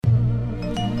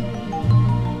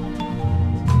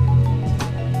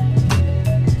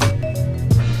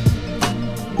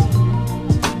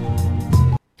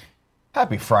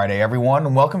Happy Friday, everyone,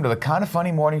 and welcome to the Kinda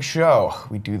Funny Morning Show.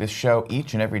 We do this show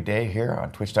each and every day here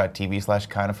on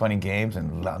twitch.tv/kindafunnygames,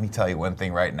 and let me tell you one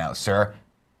thing right now, sir.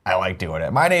 I like doing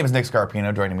it. My name is Nick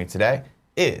Scarpino. Joining me today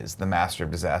is the master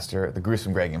of disaster, the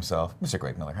gruesome Greg himself, Mr.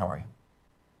 Greg Miller. How are you?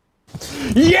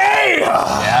 Yeah!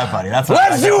 Yeah, buddy. That's what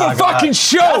Let's do a fucking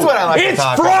show! That's what I like It's to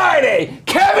talk Friday! about.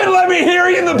 Kevin, let me hear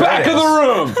you in the back of the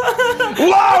room!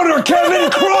 Louder, Kevin!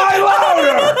 Cry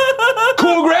louder!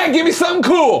 Cool, Greg, give me something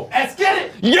cool. Let's get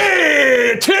it!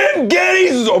 Yeah! Tim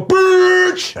Geddes is a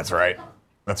bitch! That's right.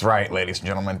 That's right, ladies and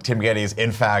gentlemen. Tim Geddes,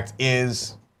 in fact,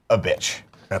 is a bitch.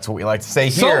 That's what we like to say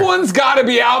here. Someone's got to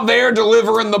be out there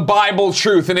delivering the Bible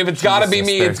truth, and if it's got to be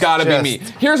me, it's got to be me.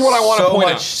 Here's what I want to point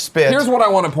out. Spit Here's what I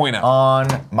want to point out. on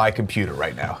my computer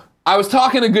right now. I was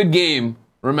talking a good game,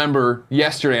 remember,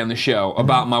 yesterday on the show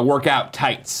about my workout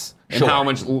tights and Sure. how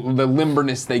much the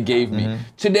limberness they gave me.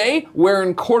 Today,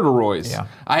 wearing corduroys. Yeah.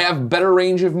 I have better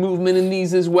range of movement in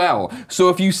these as well. So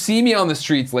if you see me on the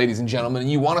streets, ladies and gentlemen,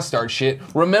 and you want to start shit,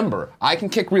 remember, I can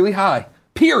kick really high.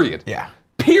 Period. Yeah.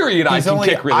 Period, I can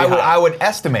kick really high. I would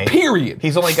estimate. Period.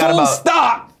 He's only got Full about.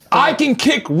 stop. I can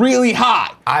kick really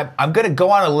high. I'm going to go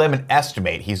on a limb and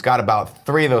estimate he's got about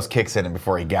 3 of those kicks in him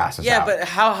before he gasses out. Yeah, but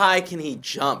how high can he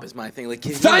jump is my thing. Like,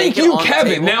 can he Thank make it you, on the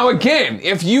Kevin. table? Now again,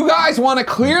 if you guys want to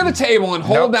clear the table and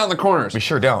hold Nope. down the corners, We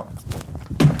sure don't.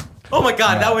 Oh my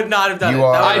God, that would not have done You it.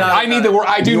 are- That would not I have need done the it. work.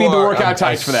 I do You need the are workout a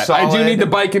tights for that. I do solid need the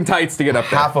bike and tights to get up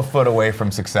there. Half a foot away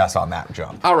from success on that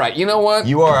jump. All right, you know what?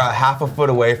 You are a half a foot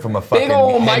away from a fucking Big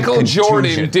old head Michael contusion.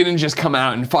 Jordan didn't just come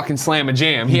out and fucking slam a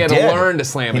jam. He had did. to learn to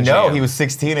slam a You jam. know, he was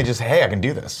 16 and just, hey, I can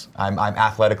do this. I'm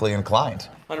athletically inclined.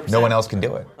 100%. No one else can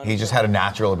do it. He just had a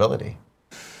natural ability.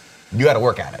 You got to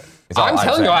work at it. is all I'm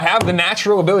telling you, saying. I have the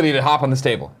natural ability to hop on this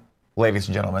table. Ladies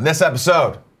and gentlemen, this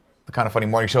episode, the Kinda Funny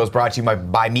Morning Show, is brought to you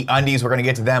by MeUndies. We're going to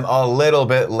get to them a little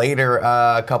bit later.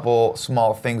 A couple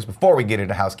small things before we get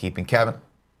into housekeeping. Kevin?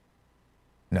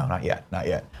 No, not yet. Not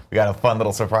yet. We got a fun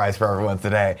little surprise for everyone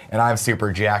today, and I'm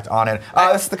super jacked on it.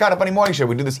 This is the Kinda Funny Morning Show.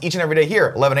 We do this each and every day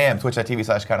here, 11 a.m.,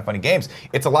 twitch.tv/kindafunnygames.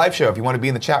 It's a live show. If you want to be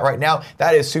in the chat right now,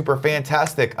 that is super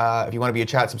fantastic. If you want to be a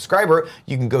chat subscriber,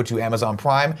 you can go to Amazon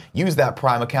Prime, use that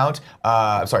Prime account.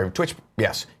 Twitch.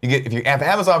 Yes, if you have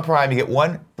Amazon Prime, you get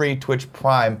 1 free Twitch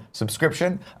Prime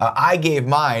subscription. I gave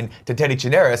mine to Teddy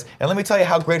Chinaris, and let me tell you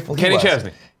how grateful he Kenny was.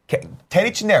 Chesney.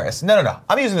 Teddy Chinaris. No.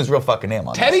 I'm using his real fucking name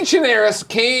on this. Teddy Chinaris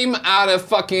came out of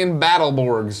fucking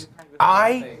Battleborgs.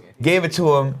 I gave it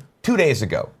to him 2 days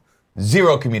ago.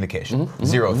 Zero communication.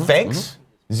 Zero thanks.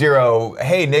 Zero,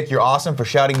 hey, Nick, you're awesome for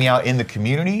shouting me out in the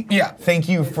community. Yeah. Thank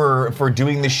you for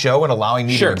doing this show and allowing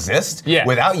me Sure. to exist. Yeah.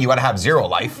 Without you, I'd have zero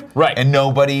life. Right. And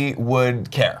nobody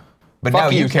would care. But Fuck now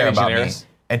you you, care Teddy about me. Chinaris.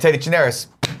 And Teddy Chinaris,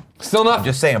 Still nothing.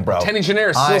 just saying, bro. Teddy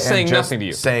Chinaris I still am saying just nothing to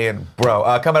you. Saying,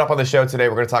 bro. Coming up on the show today,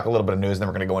 we're going to talk a little bit of news, and then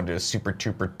we're going to go into a Super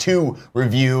Trooper 2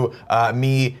 review.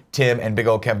 Me, Tim, and Big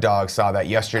Ol' Kev Dog saw that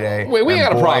yesterday. Wait, we and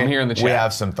got a boy, problem here in the chat. We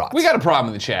have some thoughts. We got a problem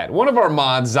in the chat. One of our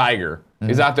mods, Zyger,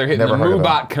 is out there hitting Never the heard of him.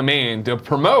 Moobot command to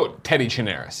promote Teddy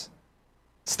Chinaris.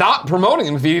 Stop promoting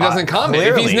him if he doesn't comment.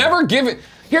 If he's clearly. never given...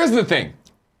 Here's the thing.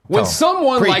 When Tell him.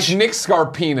 someone Preach. like Nick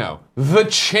Scarpino, the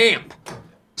champ,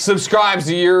 subscribes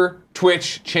to your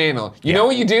Twitch channel, you know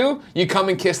what you do? You come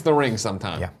and kiss the ring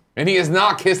sometime. Yeah. And he has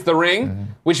not kissed the ring,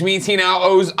 which means he now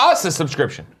owes us a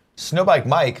subscription. Snowbike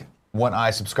Mike, when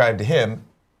I subscribed to him,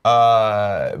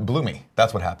 blew me.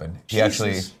 That's what happened. He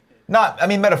actually,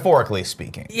 metaphorically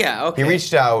speaking. Yeah, okay. He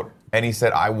reached out and he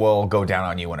said, I will go down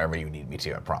on you whenever you need me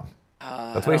to at prom.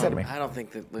 That's what he said to me. I don't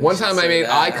think that. One time I made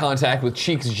eye contact with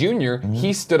Cheeks Jr.,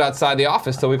 he stood outside the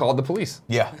office till we called the police.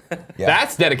 Yeah. Yeah.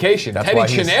 That's dedication. That's Teddy why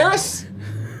he's- Chinaris,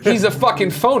 he's a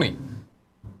fucking phony.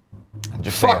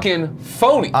 Just saying. Fucking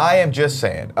phony. I am just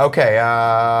saying.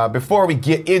 Okay, before we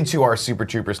get into our Super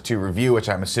Troopers 2 review, which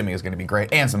I'm assuming is going to be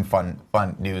great, and some fun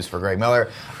news for Greg Miller,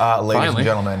 ladies Finally. and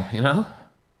gentlemen, You know?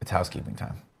 it's housekeeping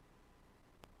time.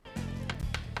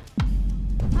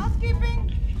 Housekeeping?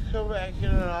 Come back in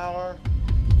an hour.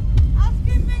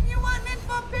 Housekeeping, you want me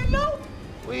for pillow?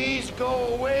 Please go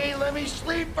away. Let me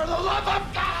sleep for the love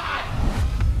of God.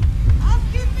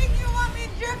 Housekeeping, you want me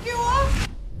to jerk you off?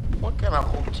 What kind of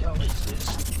hotel is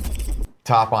this?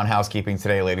 Top on housekeeping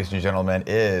today, ladies and gentlemen,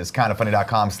 is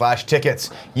kindafunny.com/tickets.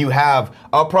 You have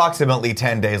approximately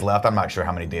 10 days left. I'm not sure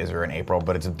how many days are in April,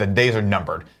 but the days are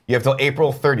numbered. You have till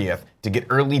April 30th to get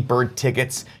early bird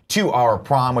tickets to our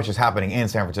prom, which is happening in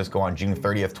San Francisco on June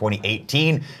 30th,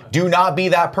 2018. Do not be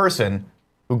that person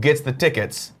who gets the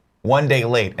tickets one day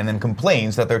late and then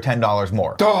complains that they're $10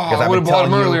 more. Oh, Because I I've would been have bought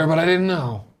him telling you- earlier, but I didn't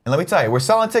know. And let me tell you, we're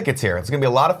selling tickets here. It's going to be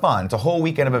a lot of fun. It's a whole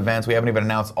weekend of events. We haven't even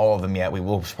announced all of them yet. We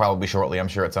will probably shortly, I'm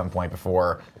sure, at some point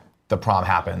before the prom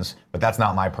happens, but that's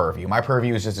not my purview. My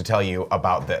purview is just to tell you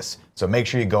about this. So make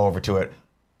sure you go over to it,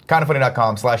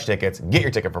 kindoffunny.com/tickets, get your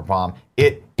ticket for prom.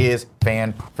 It is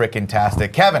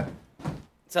fan-frickin-tastic. Kevin,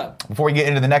 What's up? before we get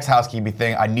into the next housekeeping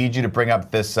thing, I need you to bring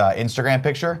up this Instagram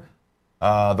picture,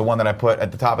 the one that I put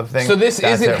at the top of the thing. So this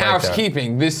That's isn't it right there.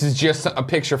 housekeeping. This is just a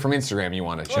picture from Instagram you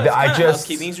want to Well, check. it's I kinda just-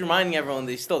 housekeeping. He's reminding everyone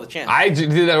that he's still the champ. I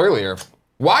did that earlier.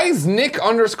 Why is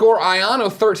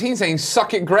Nick_Iano13 saying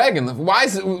suck it Greg? And why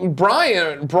is it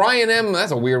Brian M,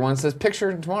 that's a weird one, says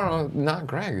picture tomorrow, not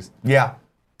Greg's. Yeah.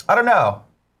 I don't know.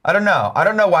 I don't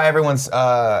know why everyone's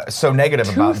so negative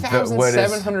about what is.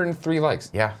 2,703 likes.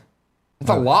 Yeah.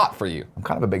 That's a lot for you. I'm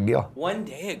kind of a big deal. 1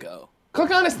 day ago.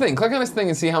 Click on his thing. Click on his thing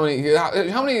and see how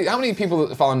many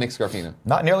people follow Nick Scarpino.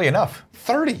 Not nearly enough.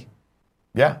 30.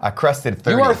 Yeah, I crested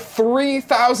 30. You are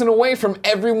 3,000 away from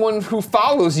everyone who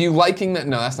follows you liking that.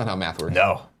 No, that's not how math works.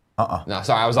 No. No,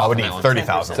 sorry, I was off would on need that one.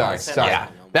 30,000. Sorry. Yeah.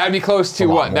 That would be close to a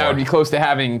lot what? That more. would be close to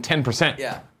having 10%.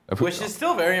 Yeah. Of who- Which is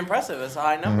still very impressive. It's a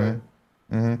high number.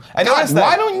 I God, noticed that.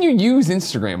 why don't you use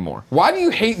Instagram more? Why do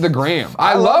you hate the gram?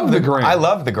 I love the gram. I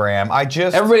love the gram. I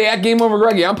just. Everybody at Game Over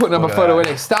Greggy, I'm putting up Look a at photo that.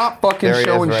 in it. Stop fucking There he is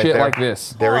showing right shit there. like this.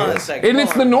 There Hold he on a is. second. And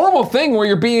it's the normal thing where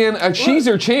you're being a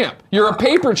cheeser champ. You're a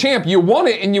paper champ. You won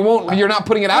it and you're not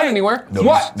putting it out Wait. anywhere. Nobody's-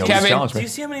 What, nobody's Kevin? challenged Do me. you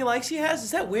see how many likes he has?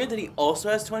 Is that weird that he also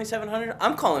has 2,700?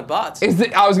 I'm calling bots.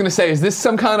 I was gonna say, is this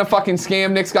some kind of fucking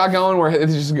scam Nick's got going where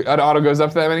it's just an auto goes up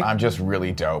to that many? I'm just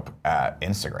really dope at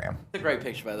Instagram. It's a great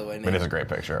picture, by the way. It Nate. is a great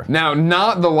picture. Now,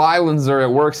 not the Lylands at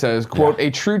work says, quote, Yeah.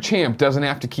 a true champ doesn't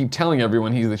have to keep telling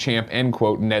everyone he's the champ, end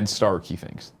quote, Ned Stark, he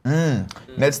thinks.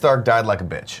 Ned Stark died like a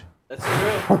bitch. That's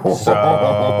true. So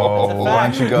why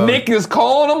don't you go? Nick is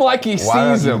calling him like he Why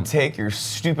don't sees you him. take your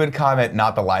stupid comment,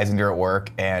 not the Lysander at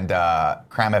work, and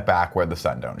cram it back where the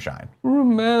sun don't shine?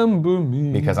 Remember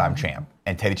me. Because I'm champ.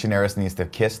 And Teddy Chinaris needs to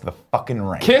kiss the fucking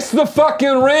ring. Kiss the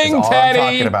fucking ring, That's all Teddy.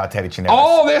 I'm talking about, Teddy Chinaris.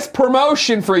 All this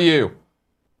promotion for you.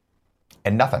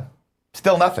 And nothing.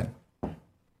 Still nothing.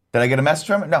 Did I get a message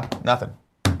from it? No, nothing.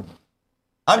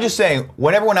 I'm just saying,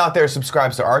 when everyone out there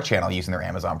subscribes to our channel using their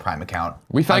Amazon Prime account,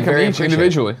 We thank I'm them very each appreciative.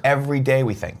 individually. Every day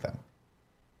we thank them.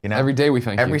 You know? Every day we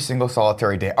thank Every you. single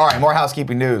solitary day. All right, more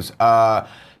housekeeping news.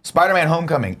 Spider-Man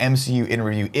Homecoming MCU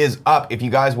interview is up. If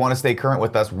you guys want to stay current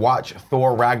with us, watch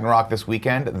Thor Ragnarok this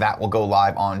weekend. That will go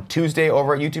live on Tuesday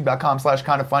over at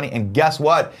youtube.com/kindoffunny. And guess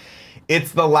what?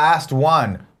 It's the last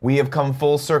one. We have come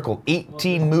full circle.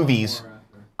 18 movies.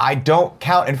 I don't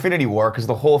count Infinity War because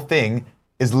the whole thing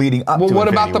is leading up Well, to what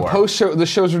Infinity about the War. post-show, the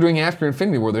shows we're doing after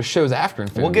Infinity War? There's shows after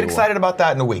Infinity War. We'll get excited about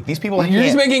that in a week. These people You're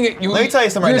just can't- making it. Let me tell you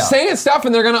something right You're now. saying stuff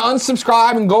and they're going to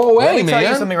unsubscribe and go away, Let me man.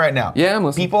 tell you something right now. Yeah, I'm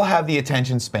listening. People have the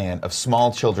attention span of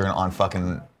small children on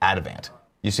fucking Advent.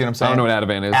 You see what I'm saying? I don't know what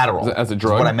Ativan is. Adderall. As a is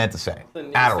drug? what I meant to say.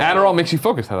 Adderall. Adderall makes you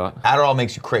focus, I thought. Adderall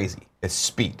makes you crazy. It's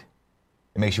speed.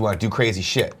 It makes you want to do crazy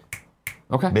shit.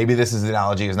 Okay. Maybe this is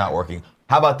analogy is not working.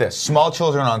 How about this? Small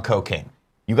children on cocaine.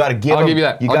 You got to give I'll them. give you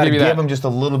that. You I'll got to give you give that. them just a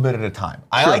little bit at a time.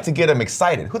 I Sure. like to get them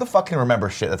excited. Who the fuck can remember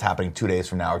shit that's happening 2 days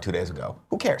from now or 2 days ago?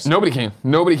 Who cares? Nobody can.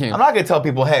 Nobody can. I'm not going to tell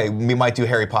people, hey, we might do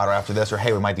Harry Potter after this, or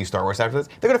hey, we might do Star Wars after this.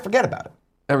 They're going to forget about it.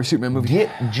 Every Superman movie.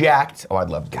 Get jacked. Oh, I'd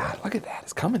love to do that. Look at that.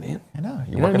 It's coming in. I know.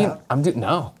 You know what I mean? I'm doing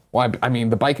no. Well, I mean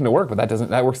the bike into work, but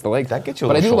that works the legs. That gets you a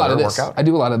But I do little a lot of shoulder this. workout. I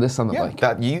do a lot of this on the Yeah,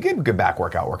 bike. you get a good back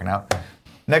workout working out.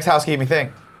 Next housekeeping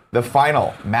thing. The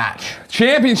final match.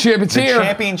 Championship, it's The here.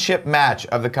 championship match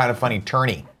of the Kind of Funny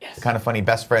tourney. The Kind of Funny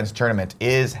Best Friends tournament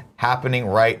is happening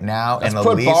right now. Let's and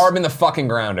put Elise Barb in the fucking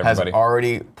ground, has everybody.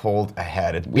 already pulled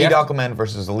ahead. It's B. have- Dunkelman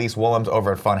versus Elise Willems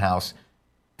over at Funhouse.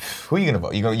 Who are you going to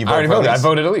vote? You I vote already for voted. I Elise?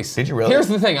 voted Elise. Did you really? Here's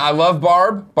the thing. I love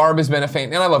Barb. Barb has been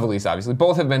and I love Elise, obviously.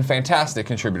 Both have been fantastic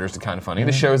contributors to Kind of Funny.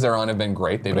 The shows they're on have been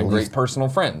great. They've been Elise- great personal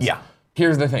friends. Yeah.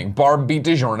 Here's the thing. Barb beat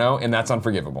DiGiorno, and that's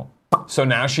unforgivable. So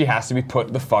now she has to be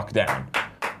put the fuck down.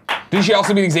 Did she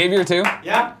also beat Xavier, too?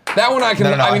 Yeah. That one I can...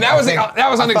 No, I mean, that was...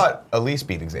 I thought Elise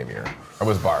beat Xavier. Or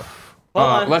was Barb? Hold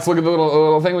on. Let's look at the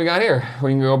little thing we got here.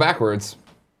 We can go backwards.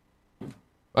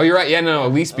 Oh, you're right. Yeah, no,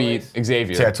 Elise beat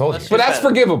Xavier. See, I told you. But that's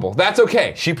forgivable. That's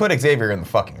okay. She put Xavier in the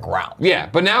fucking ground. Yeah,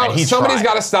 but now And he somebody's tried.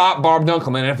 got to stop Barb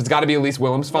Dunkelman, and if it's got to be Elise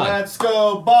Willems, fine. Let's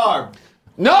go, Barb.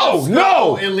 No,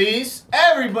 no! Elise,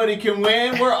 everybody can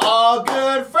win. We're all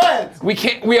good friends. We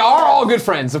can't. We are all good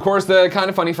friends. Of course, the Kind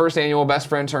of Funny first annual best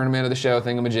friend tournament of the show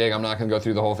thingamajig. I'm not going to go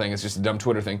through the whole thing. It's just a dumb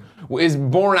Twitter thing. Is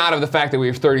born out of the fact that we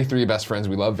have 33 best friends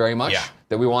we love very much. Yeah.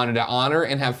 That we wanted to honor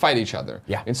and have fight each other.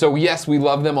 Yeah. And so yes, we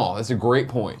love them all. That's a great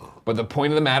point. But the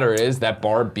point of the matter is that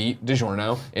Barb beat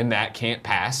DiGiorno, and that can't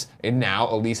pass. And now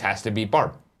Elise has to beat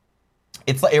Barb.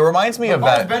 It's like, it reminds me of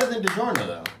Barb's that. better than DiGiorno,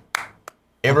 though.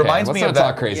 It reminds let's me not of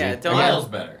talk that. crazy. Yeah, don't- Miles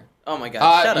better. Oh my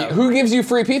god, shut up. Who gives you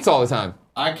free pizza all the time?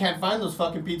 I can't find those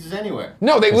fucking pizzas anywhere.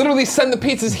 No, they literally send the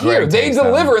pizzas here. Great They taste,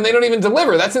 deliver and they don't even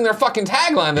deliver. That's in their fucking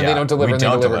tagline that they don't deliver We and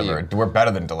don't they deliver. deliver. We're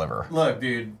better than deliver. Look,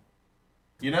 dude.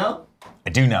 You know? I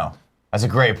do know. That's a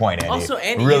great point, Andy. Also,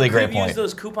 Andy, really you great could have point. used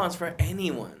those coupons for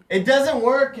anyone. It doesn't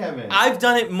work, Kevin. I've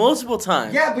done it multiple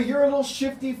times. Yeah, but you're a little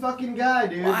shifty fucking guy,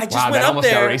 dude. I just Wow, went that up almost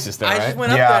got there. racist there, I right? just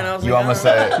went up Yeah, there and I was you like, almost "Oh."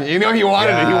 said it. You know he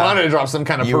wanted it. He Yeah. wanted to drop some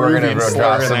kind of You were Peruvian gonna slur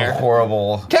drop in some there.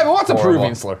 horrible. Kevin, what's a horrible-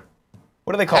 Peruvian slur?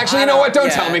 What do they call? Actually, you know what? Don't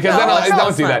Yeah. tell me because No, then it's don't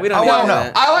not do fine. that. We don't I need wanna to know. do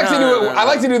that. I like to No, do no, it. no, I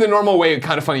like no. to do the normal way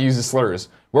Kind of Funny uses slurs,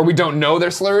 where we don't know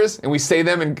they're slurs and we say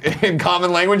them in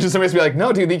common language, and somebody's be like,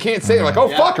 "No, dude, you can't say it." Like, "Oh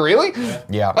Yeah. fuck, really?"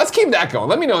 Yeah. Let's keep that going.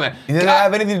 Let me know that. Does that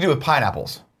have anything to do with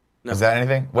pineapples? Is that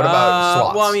anything? What about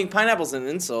sloths? Well, I mean, pineapple's an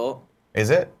insult.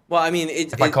 Is it? Well, I mean,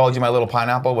 If I called you my little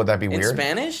pineapple, would that be in weird?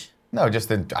 Spanish? No,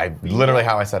 just literally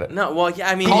how I said it. No, well, yeah,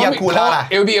 I mean, Call Call me- me- culada.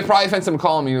 it would be probably offensive to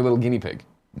call me your little guinea pig.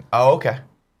 Oh, okay.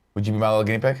 Would you be my little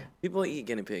guinea pig? people eat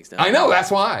guinea pigs. I know, that's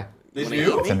why. They When they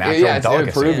do? eat It's a meat. natural Yeah, it's a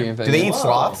delicacy. Peruvian thing. Do they eat Whoa.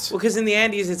 sloths? Well, because in the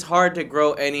Andes, it's hard to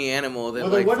grow any animal that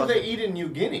Well, like then what do fucking- they eat in New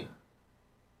Guinea?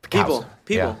 People. Cows.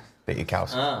 People. Yeah, they eat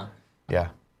cows. Ah. Yeah.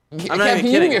 I'm not Kev, even can you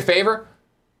do kidding. me a favor?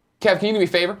 Kev, can you do me a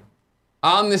favor?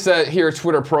 On this here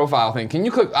Twitter profile thing, can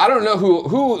you click? I don't know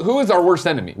who is our worst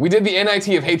enemy. We did the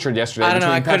NIT of hatred yesterday. I don't know.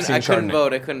 I between couldn't. Pepsi I and couldn't Chardonnay.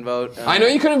 vote. I couldn't vote. I know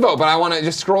you couldn't vote, but I want to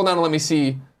just scroll down and let me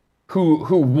see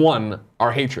who won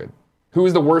our hatred. Who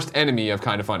is the worst enemy of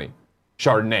Kind of Funny?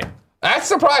 Chardonnay. That's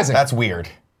surprising. That's weird.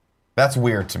 That's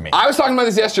weird to me. I was talking about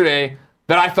this yesterday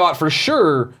that I thought for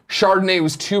sure Chardonnay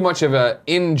was too much of a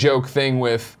in-joke thing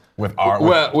with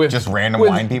just random with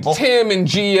wine people? Tim and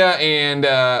Gia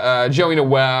and Joey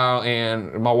Noel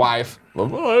and my wife. Why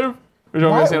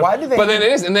do they- But then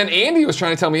it is, and then Andy was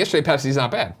trying to tell me yesterday Pepsi's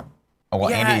not bad. Oh, well,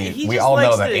 Yeah, Andy, he we just all know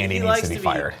likes that to- Andy he needs likes to be to be-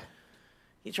 fired.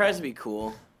 He tries to be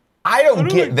cool. I don't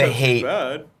get the hate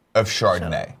Bad. of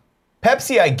Chardonnay.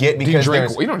 Pepsi, I get Do because you drink?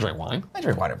 there's- You don't drink wine. I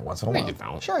drink wine every once in a while. you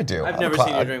don't. Sure, I do. I've I'm never a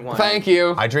seen you drink wine. Thank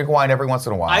you. I drink wine every once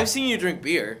in a while. I've seen you drink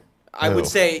beer. I Ew. would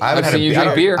say I haven't I've had seen you I drink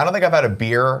don't- beer. I don't think I've had a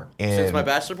beer in. since my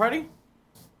bachelor party.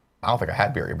 I don't think I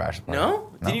had beer at your bachelor party. No?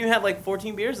 Didn't you have like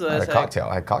 14 beers? I had a cocktail.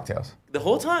 I had cocktails. The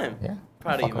whole time. Yeah.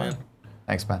 Proud of Fuck you, man. around.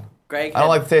 Thanks, man. Greg. I don't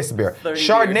had like the taste of beer. 30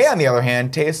 Chardonnay, beers. on the other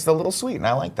hand, tastes a little sweet, and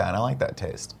I like that. I like that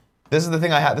taste. This is the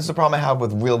thing I have. This is the problem I have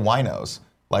with real winos,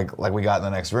 like we got in the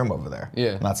next room over there.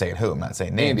 Yeah. I'm not saying who. I'm not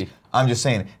saying names. Andy. I'm just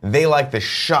saying they like the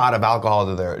shot of alcohol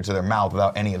to their mouth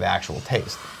without any of the actual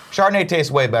taste. Chardonnay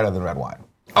tastes way better than red wine.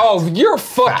 Oh, you're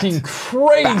fucking Fact.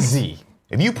 crazy.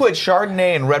 If you put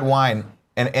Chardonnay and red wine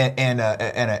and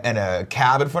a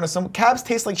cab in front of some cabs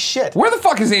taste like shit. Where the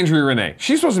fuck is Andrea Renee?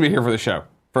 She's supposed to be here for the show,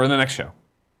 for the next show.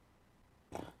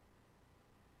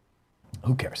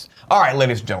 Who cares? All right,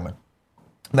 ladies and gentlemen,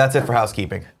 that's it for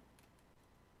housekeeping.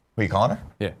 Were you calling her?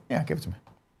 Yeah. Yeah, give it to me.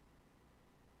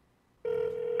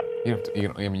 You don't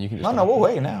have to, I mean, you can just. No, no, we'll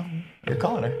wait now. You're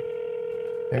calling her.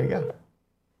 There you go.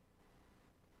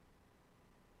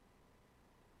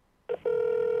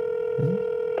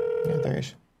 Yeah, there you Well,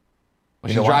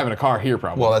 she's know what? driving a car here,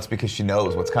 probably. Well, that's because she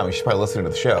knows what's coming. She's probably listening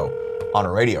to the show on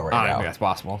her radio right I don't now. think that's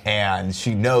possible. And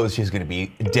she knows she's going to be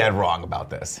dead wrong about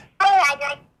this.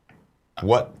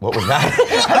 What was that?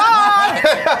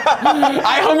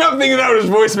 I hung up thinking that was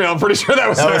voicemail. I'm pretty sure that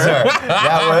was That her. was her.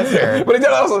 That was her. But it did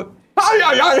also.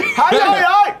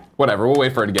 Whatever, we'll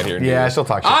wait for her to get here. Yeah, she'll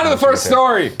talk shit On to when the she first gets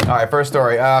here. story. All right, first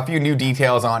story. A few new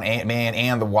details on Ant-Man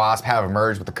and the Wasp have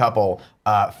emerged with a couple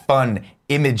fun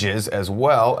images as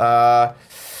well.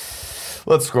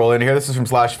 Let's scroll in here. This is from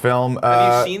Slash Film.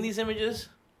 Have you seen these images?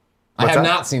 I have that?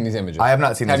 not seen these images. I have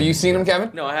not seen these Have you images seen them, yet.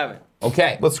 Kevin? No, I haven't.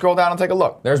 Okay. Let's scroll down and take a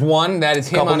look. There's one that is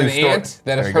him Couple on new an stories. ant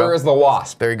that There is you her go. as the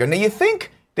wasp. There you go. Now you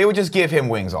think they would just give him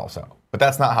wings also, but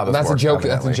that's not how this That's a works. joke. That's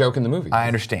a evidently. joke in the movie. I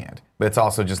understand, but it's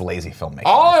also just lazy filmmaking.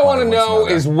 All I That's want to what know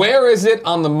wants is there. where is it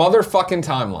on the motherfucking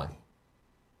timeline?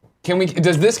 Can we?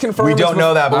 Does this confirm? We it's don't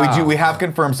know that, but Ah. we have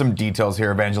confirmed some details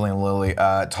here. Evangeline Lilly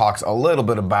talks a little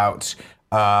bit about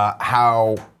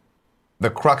how the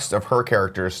crux of her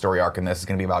character's story arc in this is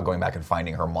going to be about going back and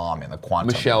finding her mom in the quantum.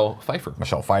 Michelle Pfeiffer.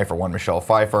 Michelle Pfeiffer, Michelle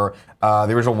Pfeiffer.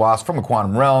 The original Wasp from the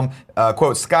quantum realm.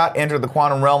 Quote, Scott entered the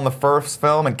quantum realm in the first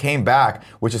film and came back,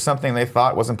 which is something they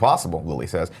thought was impossible, Lily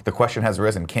says. The question has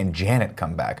arisen, can Janet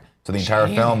come back? So the entire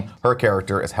film, her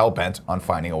character is hell-bent on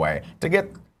finding a way to get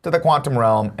to the quantum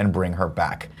realm and bring her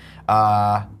back.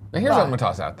 Now here's what I'm gonna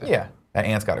toss out there. Yeah, that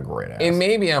ant's got a great ass. And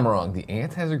maybe I'm wrong. The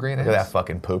ant has a great ass. Look at that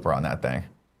fucking pooper on that thing.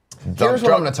 Here's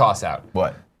what I'm gonna toss out.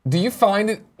 What? Do you find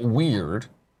it weird?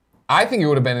 I think it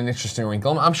would have been an interesting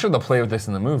wrinkle. I'm sure they'll play with this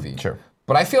in the movie. Sure.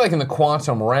 But I feel like in the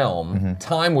quantum realm,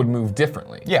 time would move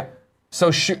differently. Yeah.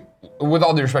 So, with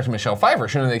all due respect to Michelle Pfeiffer,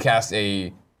 shouldn't they cast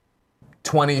a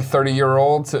 20,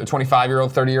 30-year-old,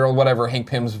 25-year-old, 30-year-old, whatever, Hank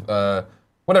Pym's,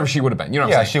 whatever she would have been? You know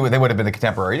what I'm saying? They would have been the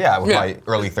contemporary. Yeah, with like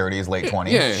early 30s, late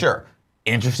 20s. Yeah. Sure.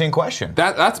 Interesting question.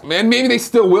 And maybe they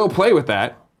still will play with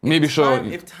that. Maybe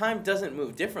If time doesn't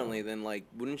move differently, then like,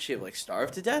 wouldn't she have like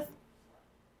starved to death?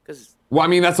 Because. Well, I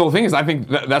mean, that's the whole thing. Is I think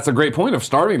that's a great point of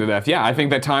starving to death. Yeah, I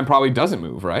think that time probably doesn't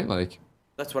move, right? Like.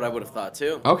 That's what I would have thought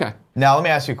too. Okay. Now let me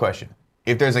ask you a question.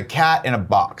 If there's a cat in a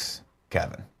box,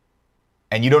 Kevin,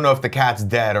 and you don't know if the cat's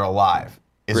dead or alive,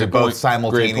 is it both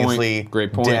simultaneously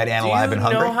dead and alive and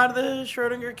hungry? Do you know how the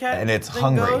Schrodinger cat and it's thing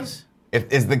hungry. goes?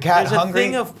 Is the cat There's hungry? A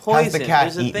thing of poison. Has the cat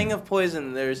There's a eaten? thing of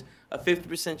poison. There's a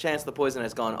 50% chance the poison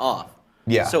has gone off.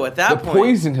 Yeah. So at that the point,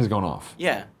 poison has gone off.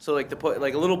 Yeah. So like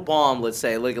like a little bomb, let's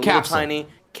say, like a Capsule. little tiny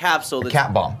capsule that's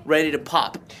cat bomb. ready to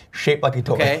pop. Shaped like a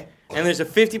toy. Okay. And there's a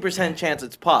 50% chance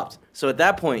it's popped. So at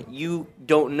that point, you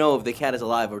don't know if the cat is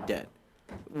alive or dead.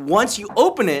 Once you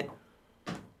open it,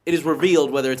 it is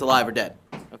revealed whether it's alive or dead.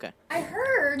 Okay. I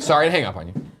heard. Sorry to hang up on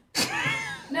you.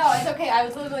 No, it's okay. I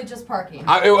was literally just parking.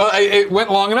 It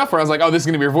went long enough where I was like, oh, this is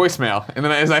going to be your voicemail. And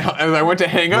then as I went to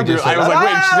hang up, just I said, was like,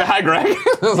 wait, she said, hi, Greg.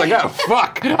 I was like, oh,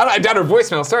 fuck. I doubt her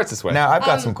voicemail starts this way. Now I've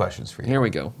got some questions for you. Here we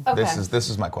go. Okay. This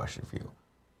is my question for you.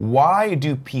 Why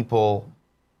do people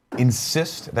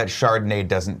insist that Chardonnay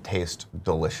doesn't taste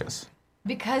delicious?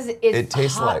 Because It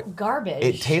tastes hot like garbage.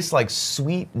 It tastes like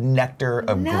sweet nectar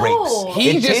of No. grapes. He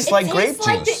It just- tastes like it grape tastes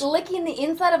like juice. licking the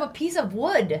inside of a piece of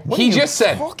wood. What are He you just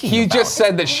said talking about?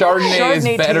 that Chardonnay is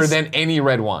Chardonnay better tastes- than any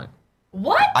red wine.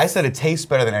 What? I said it tastes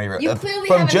better than any red. You clearly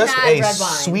from haven't just had a red wine.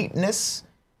 sweetness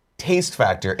taste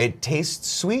factor. It tastes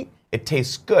sweet. It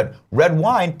tastes good. Red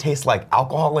wine tastes like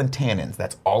alcohol and tannins.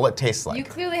 That's all it tastes like. You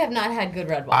clearly have not had good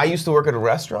red wine. I used to work at a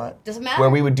restaurant Doesn't matter. where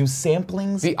we would do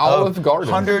samplings The Olive of Garden.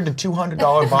 $100 to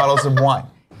 $200 bottles of wine.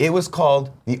 It was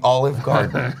called the Olive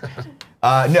Garden.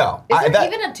 No. Is there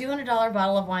even a $200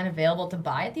 bottle of wine available to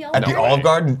buy at the Olive At the Garden? Olive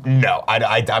Garden? No.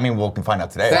 I mean, we can find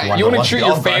out today. if You wanna want to go treat to the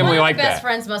your Olive Garden. family My like best that.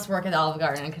 friends must work at the Olive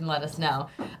Garden and can let us know.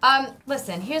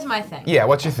 Listen, here's my thing. Yeah,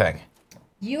 what's your thing?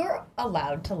 You're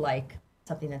allowed to like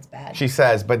something that's bad. She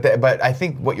says, but I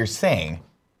think what you're saying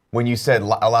when you said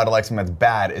allowed to like something that's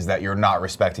bad is that you're not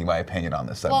respecting my opinion on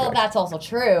this subject. Well, that's also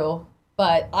true,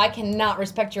 but I cannot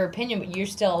respect your opinion, but you're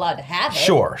still allowed to have it.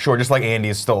 Sure. Just like Andy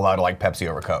is still allowed to like Pepsi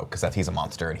over Coke because he's a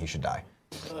monster and he should die.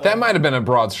 That might have been a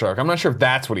broad stroke. I'm not sure if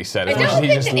that's what he said. I It's just don't he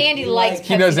think just- that Andy likes Pepsi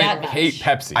He doesn't that much. hate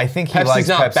Pepsi. I think he Pepsi's likes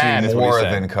not bad, Pepsi is what he more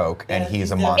said. than Coke, and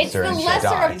he's a It's monster It's and the should lesser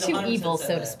die. of two 100% evils, said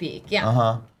so to that. speak.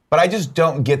 Yeah. But I just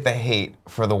don't get the hate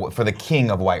for the king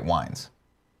of white wines,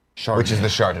 which is the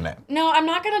Chardonnay. No, I'm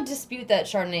not going to dispute that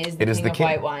Chardonnay is the It is king the of king.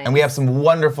 white wine. And we have some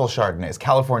wonderful Chardonnays,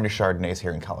 California Chardonnays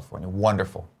here in California.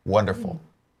 Wonderful, wonderful,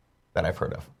 that I've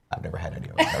heard of. I've never had any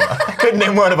of them. I couldn't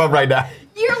name one of them right now.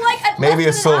 You're like Maybe a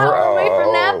less than silver- an hour away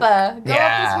from Napa. Go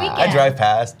Yeah, up this weekend. I drive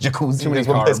past Jacuzzi. many There's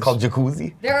one place carbs. called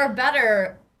Jacuzzi. There are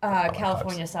better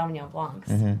California Sauvignon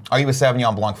Blancs. Are you a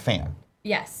Sauvignon Blanc fan?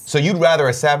 Yes. So you'd rather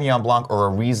a Sauvignon Blanc or a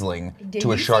Riesling Did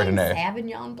to a you say Chardonnay?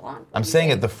 Sauvignon Blanc? I'm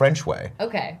saying it the French way.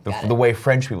 Okay. got The it. way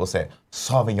French people say it.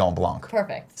 Sauvignon Blanc.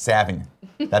 Perfect. Sauvignon.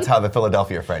 That's how the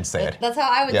Philadelphia French say it. That's how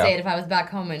I would Yeah. say it if I was back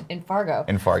home in Fargo.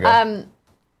 In Fargo.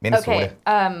 Minnesota.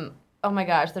 Okay. Oh my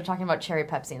gosh, they're talking about cherry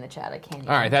Pepsi in the chat. I can't.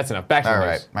 All right, that's enough. Back to All the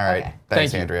right, news. all right. Okay.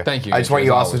 Thanks, Thank you. Andrea. Thank you, I just want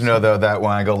Andrea, you as also to always. know, though, that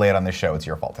when I go late on this show, it's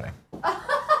your fault today.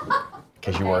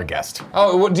 Because you were a guest.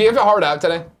 Oh, well, do you have a hard out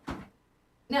today?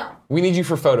 No. We need you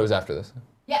for photos after this.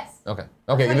 Yes. Okay.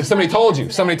 what Okay. you Somebody told told me you.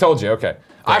 today. Somebody told you. Okay.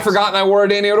 I forgot and I wore a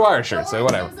Danny O'Dwyer shirt, so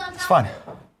whatever. It's fine.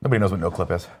 Nobody knows what No Clip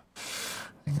is.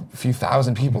 A few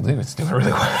thousand people do. It's doing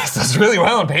really well. It does really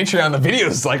well on Patreon. The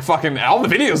videos, like fucking, all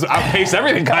the videos outpace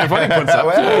everything Kind of Funny puts up.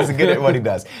 Well, he's good at what he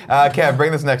does. Kev,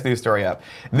 bring this next news story up.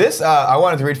 This, I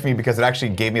wanted to read for you because it actually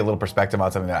gave me a little perspective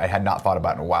on something that I had not thought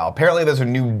about in a while. Apparently, there's a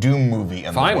new Doom movie in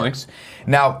the Finally. works.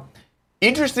 Now,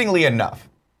 interestingly enough,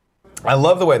 I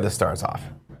love the way this starts off.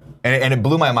 And it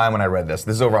blew my mind when I read this.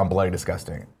 This is over on Bloody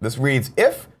Disgusting. This reads,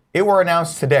 if it were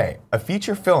announced today, a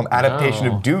feature film adaptation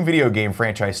of Doom video game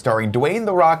franchise starring Dwayne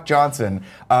 "The Rock" Johnson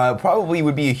probably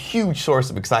would be a huge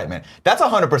source of excitement. That's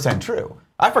 100% true.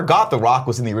 I forgot The Rock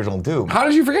was in the original Doom. How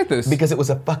did you forget this? Because it was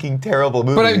a fucking terrible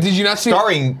movie. But did you not see-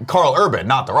 starring Carl Urban,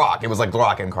 not The Rock? It was like The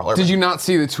Rock and Carl Urban. Did you not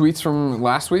see the tweets from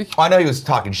last week? I know he was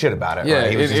talking shit about it. Yeah,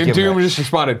 right? He was just and giving Doom it- just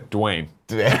responded, Dwayne.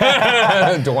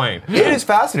 Dwayne. It is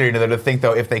fascinating though to think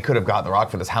though if they could have got The Rock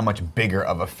for this, how much bigger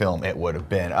of a film it would have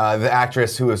been. The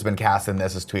actress who has been cast in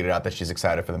this has tweeted out that she's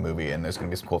excited for the movie and there's going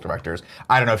to be some cool directors.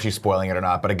 I don't know if she's spoiling it or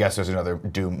not, but I guess there's another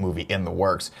Doom movie in the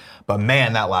works. But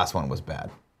man, that last one was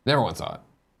bad. Everyone saw it.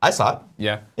 I saw it.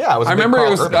 Yeah. Yeah, it was a I big remember Carl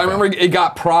it was. Urban I remember fan. it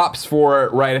got props for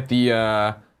it right at the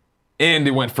end.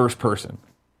 It went first person.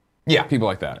 Yeah. People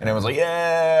like that. And it was like,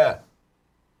 yeah.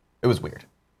 It was weird.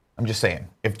 I'm just saying.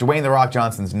 If Dwayne The Rock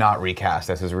Johnson's not recast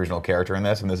as his original character in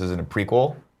this, and this isn't a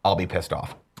prequel, I'll be pissed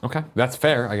off. Okay, that's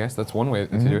fair. I guess that's one way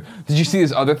to do it. Did you see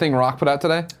this other thing Rock put out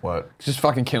today? What? Just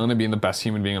fucking killing it, being the best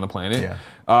human being on the planet. Yeah.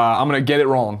 I'm gonna get it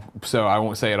wrong, so I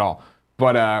won't say it all.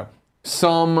 But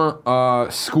some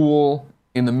school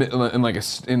in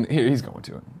the here he's going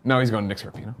to it. No, he's going to Nick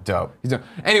Scarpino. Dope. He's done.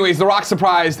 Anyways, The Rock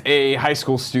surprised a high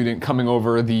school student coming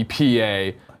over the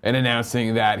PA and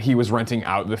announcing that he was renting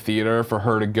out the theater for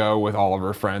her to go with all of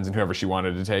her friends and whoever she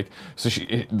wanted to take. So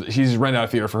he's rented out a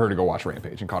theater for her to go watch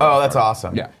Rampage in Colorado. Oh, that's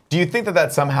awesome. Yeah. Do you think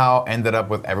that somehow ended up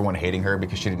with everyone hating her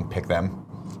because she didn't pick them?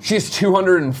 She has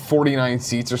 249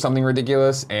 seats or something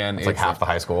ridiculous, and It's like half the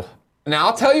high school. Now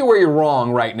I'll tell you where you're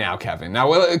wrong right now, Kevin.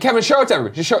 Now, Kevin, show it to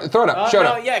everybody. Just throw it up. Show it no,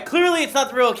 up. yeah, clearly it's not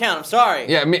the real account. I'm sorry.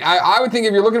 Yeah, I would think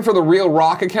if you're looking for the real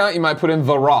Rock account, you might put in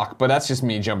The Rock, but that's just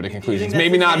me jumping to conclusions. that's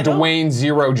Maybe his not handle? Dwayne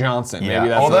Zero Johnson. Yeah. Maybe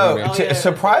that's Although, what it is. Oh, yeah.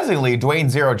 surprisingly, Dwayne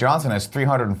Zero Johnson has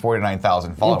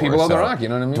 349,000 followers. people love The so Rock, you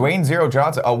know what I mean? Dwayne Zero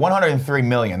Johnson, 103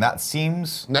 million. That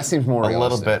seems That seems more a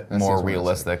realistic. little bit That more seems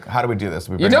realistic. How do we do this?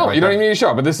 Do we You bring it don't. right You don't there? even need to show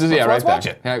it, but this is, yeah, right let's there. watch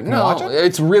it. Yeah, Can we no, watch it?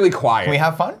 it's really quiet. Can we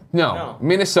have fun? No.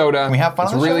 Minnesota. Can we have fun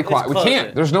on It's the really show? quiet. We Let's close can't.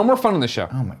 it. There's no more fun on the show.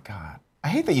 Oh my god. I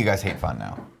hate that you guys hate fun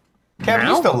now. Kevin,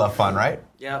 you Now? still love fun, right?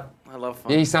 Yeah, I love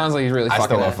fun. Yeah, he sounds like he's really I fucking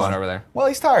still love having fun fun over there. Well,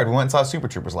 he's tired. We went and saw Super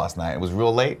Troopers last night. It was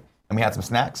real late, and we had some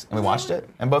snacks, and we watched it,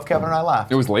 and both Kevin and I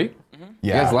laughed. It was late? Yeah.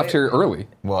 You guys left here early.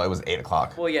 Well, it was 8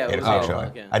 o'clock. Well, yeah, it 8 was o'clock 8 showing.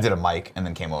 o'clock, yeah. I did a mic and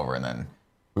then came over, and then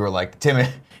we were like,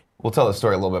 we'll tell the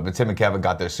story a little bit, but Tim and Kevin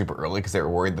got there super early because they were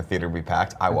worried the theater would be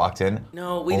packed. I walked in.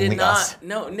 No, we only did not. us.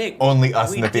 No, Nick. Only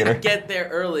us in the theater. We didn't get there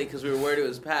early because we were worried it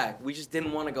was packed. We just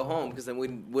didn't want to go home because then we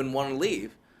wouldn't want to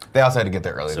leave. They also had to get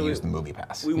there early So to we- use the movie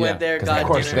pass. We Yeah, went there, 'Cause got of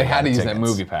course, dinner. they had to use that tickets.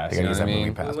 movie pass, They you gotta use know that what I movie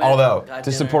mean? pass. We went, Although, got To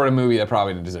dinner. support a movie that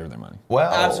probably didn't deserve their money.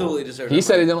 well, Absolutely deserved. He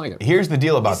said he didn't like it. Here's the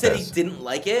deal about He said this. he didn't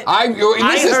like it.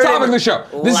 This is heard topic of him the show.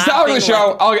 This is topic of the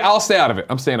show. laughing I'll stay out of it.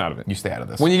 I'm staying out of it. You stay out of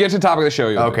this. When you get to topic of the show,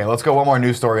 you'll Okay, let's go one more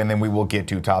news story, and then we will get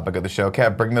to topic of the show.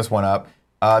 Kev, bring this one up.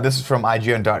 This is from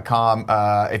IGN.com.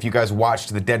 If you guys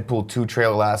watched the Deadpool 2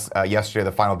 trailer yesterday,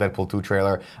 the final Deadpool 2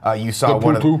 trailer, you saw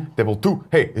Deadpool 2. Deadpool 2.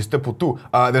 Hey, it's Deadpool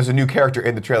 2. There's a new character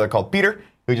in the trailer called Peter,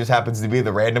 who just happens to be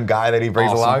the random guy that he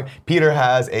brings Awesome. along. Peter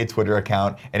has a Twitter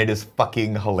account, and it is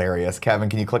fucking hilarious. Kevin,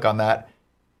 can you click on that?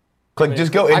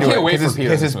 Just go into can't it, wait for because Peter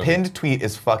in his this movie. pinned tweet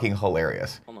is fucking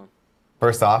hilarious. Hold on.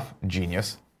 First off,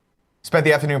 genius. Spent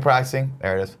the afternoon practicing.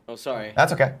 There it is. Oh, sorry.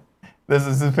 That's okay. This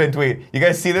is his pinned tweet. You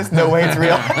guys see this? No way it's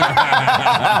real.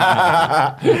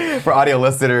 For audio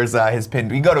listeners, his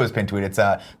pinned. You go to his pinned tweet. It's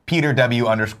Peter W _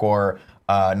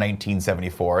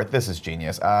 1974. This is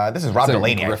genius. This is Rob It's a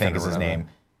Delaney, I griffin think, or is his whatever. name.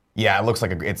 Yeah, it looks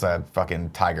like it's a fucking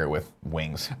tiger with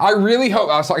wings. I really hope.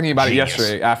 I was talking to you about it Genius.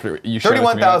 yesterday after you showed it to me.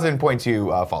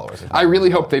 31,000.2 followers. I really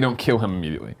hope they don't kill him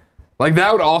immediately. Like,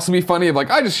 that would also be funny if, like,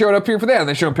 I just showed up here for that, and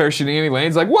they show him parachuting and he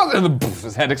lands, like, what? And then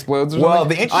his head explodes or Well,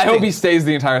 something. the I interesting- hope he stays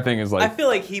the entire thing as, I like, feel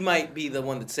like he might be the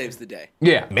one that saves the day.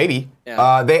 yeah. Maybe.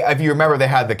 Yeah. If you remember, they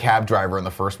had the cab driver in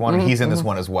the first one. He's in this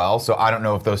one as well. So I don't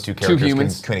know if those two characters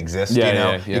humans. can exist. Yeah, you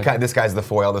know, yeah, yeah. This guy's the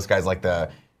foil. This guy's like the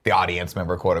audience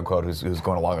member, quote unquote, who's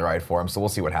going along the ride for him. So we'll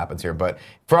see what happens here. But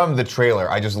from the trailer,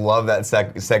 I just love that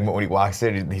segment when he walks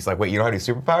in. He's like, "Wait, you don't have any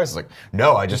superpowers?" He's like,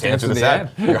 "No, I just answer answer this the ad.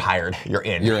 ad." You're hired. You're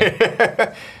in." You're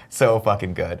in. So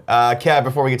fucking good. Kev,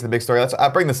 before we get to the big story, let's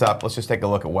bring this up. Let's just take a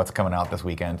look at what's coming out this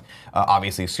weekend.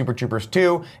 Obviously, Super Troopers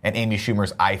 2 and Amy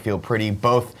Schumer's I Feel Pretty,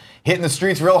 both hitting the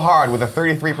streets real hard with a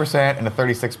 33% and a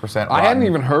 36% I hadn't Rotten.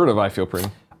 even heard of I Feel Pretty.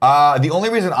 The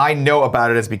only reason I know about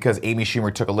it is because Amy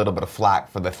Schumer took a little bit of flack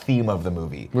for the theme of the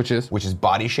movie. Which is? Which is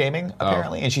body shaming,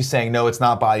 apparently. And she's saying, no, it's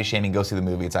not body shaming, go see the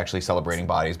movie, it's actually celebrating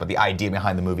bodies. But the idea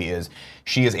behind the movie is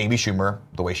she is Amy Schumer,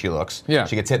 the way she looks. Yeah.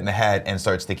 She gets hit in the head and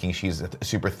starts thinking she's a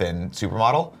super thin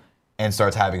supermodel and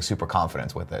starts having super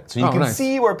confidence with it. So you Oh, can nice.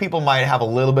 see where people might have a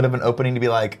little bit of an opening to be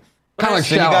like, Kinda like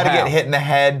so you Shallow gotta Hal. get hit in the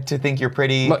head to think you're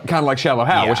pretty. Kind of like Shallow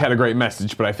Hal, Yeah. which had a great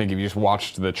message, but I think if you just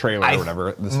watched the trailer or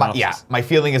whatever, the synopsis. my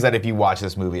feeling is that if you watch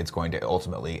this movie, it's going to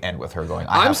ultimately end with her going,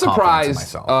 I I'm have confidence in surprised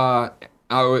myself.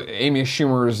 Amy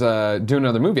Schumer's doing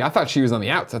another movie. I thought she was on the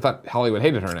outs. I thought Hollywood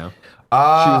hated her now.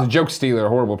 She was a joke stealer, a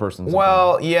horrible person. something.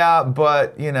 Well, yeah,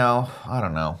 but, I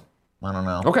don't know.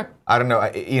 Okay. I don't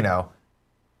know.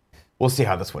 We'll see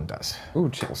how this one does. Ooh,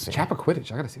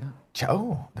 Chappaquiddick. I gotta see that.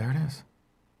 Oh, there it is.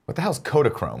 What the hell's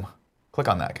Kodachrome? Click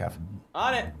on that, Kev.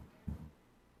 On it.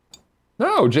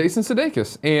 No, Jason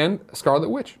Sudeikis and Scarlet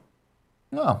Witch.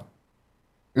 No.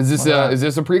 Is this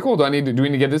a prequel? Do we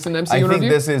need to get this in MCU I think review?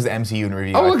 this is MCU in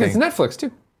review. Oh, look, I it's think. Netflix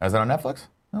too. Is it on Netflix?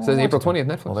 Oh, It says I'll April watch it.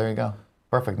 20th, Netflix. Well, there you go.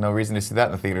 Perfect. No reason to see that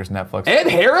in the theaters. Netflix. Ed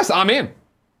Harris, I'm in.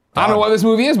 I don't know what this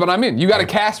movie is, but I'm in. You got a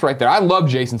cast right there. I love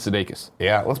Jason Sudeikis.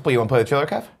 Yeah, let's play. You want to play the trailer,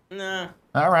 Kev? Nah.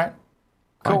 All right.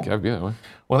 Cool. Fine, Kev, yeah, well.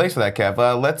 Well, thanks for that, Kev.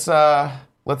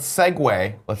 Let's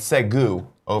segue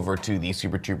over to the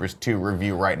Super Troopers 2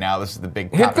 review right now. This is the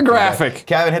big topic. Hit the graphic.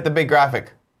 Kevin, hit the big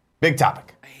graphic. Big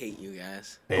topic. I hate you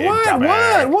guys. Big What?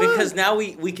 topic. Because now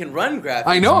we can run graphics.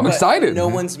 I know, I'm but excited. No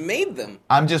one's made them.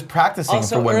 I'm just practicing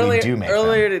Also, for when earlier, we do make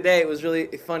earlier them. today, it was really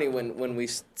funny when we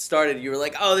started. You were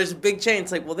like, "Oh, there's a big chain."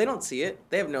 It's like, well, they don't see it.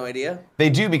 They have no idea. They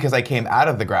do because I came out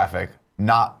of the graphic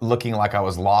not looking like I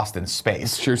was lost in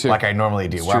space. True, too. Like I normally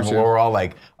do. It's Where, true, too. we're all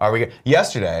like, are we good?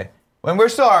 Yesterday, when we're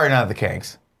still ironing out the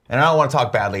kinks, and I don't want to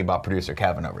talk badly about producer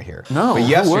Kevin over here. No, But who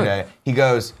yesterday, he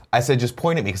goes, I said, just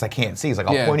point at me because I can't see. He's like,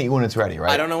 I'll Yeah. point at you when it's ready, right?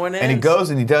 I don't know when it And he ends. goes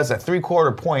and he does that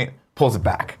 3/4 point, pulls it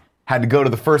back. Had to go to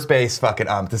the first base fucking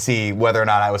to see whether or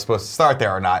not I was supposed to start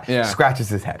there or not. Yeah. Scratches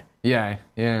his head. Yeah.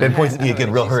 Then points at me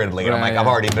again real hurriedly, and I'm Right, like, I've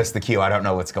yeah. already missed the cue. I don't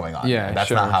know what's going on. Yeah, That's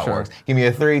sure, not how sure. it works. Give me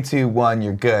a 3, 2, 1,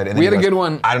 you're good. And then We he had a goes, good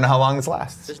one. I don't know how long this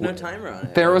lasts. There's no timer on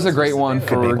it. There was a great one be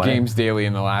for plenty. Games Daily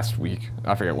in the last week.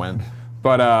 I forget when.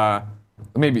 But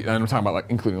maybe, I'm talking about like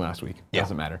including last week. Yeah.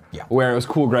 Doesn't matter. Yeah. Where it was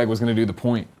Cool Greg was going to do the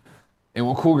point. And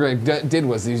what Cool Greg did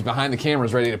was he was behind the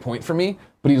cameras ready to point for me,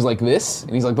 but he was like this,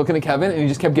 and he's like looking at Kevin, and he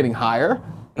just kept getting higher.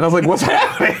 And I was like, what's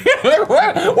happening? Like,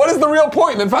 what is the real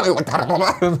point? And then finally, like, I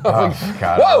was like, Oh,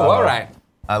 God, I whoa, love all it. right.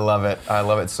 I love it. I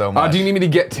love it so much. Do you need me to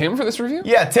get Tim for this review?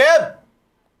 Yeah, Tim!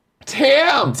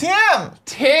 Tim!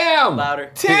 Tim!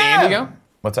 Louder. Tim! Did Andy go?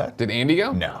 What's that? Did Andy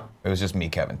go? No. It was just me,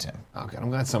 Kevin, Tim. Oh, God, I'm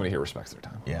glad somebody here respects their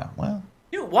time. Yeah, well.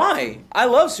 Dude, why? I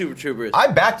love Super Troopers. I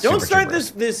backed Don't Super start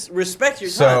Troopers. this respect your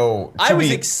So, time. I to was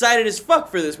be- excited as fuck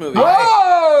for this movie. Whoa!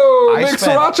 I Big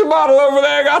spent- sriracha bottle over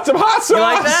there. Got some hot sauce. You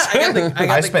like that? I got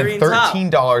I the spent green top.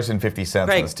 $13.50 on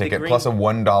Greg, this the ticket, green- plus a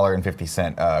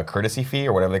 $1.50 courtesy fee,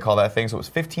 or whatever they call that thing. So it was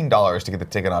 $15 to get the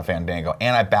ticket on Fandango,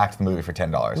 and I backed the movie for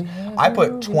 $10. I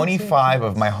put 25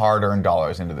 of my hard-earned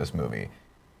dollars into this movie.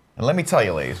 And let me tell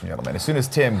you, ladies and gentlemen, as soon as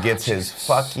Tim gets his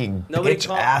fucking Nobody bitch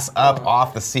call- ass up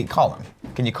off the seat, call him.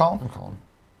 Can you call him? Call him.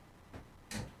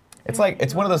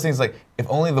 It's one of those things like, if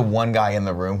only the one guy in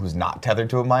the room who's not tethered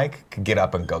to a mic could get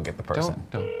up and go get the person.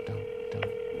 Don't.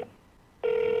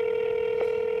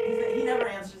 He never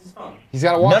answers his phone. He's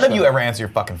got to watch None of that. you ever answer your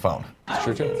fucking phone. It's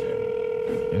true, too.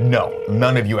 No,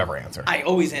 none of you ever answer. I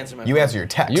always answer my You phone. answer your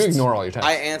text. You ignore all your texts.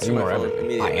 I answer You my ignore phone everything.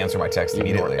 immediately. I answer my text You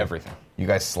ignore immediately. everything. You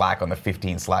guys slack on the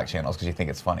 15 Slack channels because you think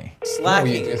it's funny. No,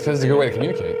 Slacking. it's because it's a good way to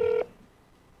communicate.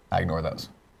 I ignore those.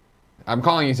 I'm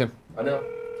calling you, Tim. I know.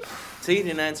 See, he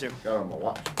didn't answer. Got on my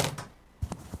watch.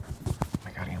 Oh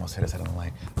my God, he almost hit his head on the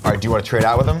light. All right, do you want to trade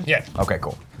out with him? Yeah. Okay,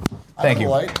 cool. Thank you.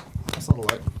 Light. That's not a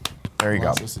light. There you go.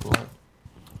 That's just a light.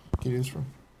 Can you use from?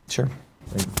 Sure.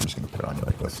 I'm just gonna put it on you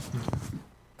like this.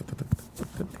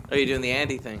 Oh, you're doing the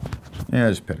Andy thing. Yeah,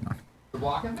 just put it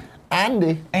on.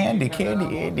 Andy. Andy.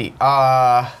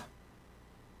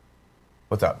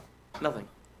 What's up? Nothing.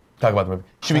 Talk about the movie.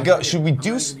 Should we go? Should we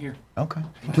do? Here. Okay.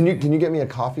 Can you get me a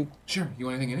coffee? Sure. You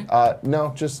want anything in it?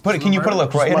 No, just. Can you put a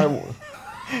LaCroix in it?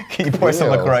 Can you pour some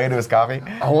Ew. LaCroix into his coffee?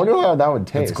 I wonder how that would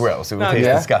taste. It's gross. It would No, taste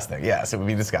yeah? disgusting. Yes, it would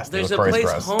be disgusting. There's a LaCroix is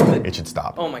place gross. home that- It should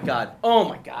stop. Oh my god. Oh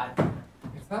my god.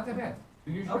 It's not that bad.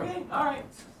 Okay, alright.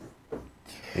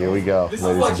 Here we go, ladies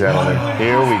and gentlemen.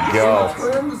 Here we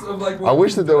go. I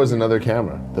wish that there was another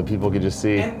camera that people could just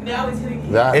see And now he's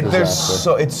hitting that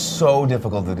disaster. It's so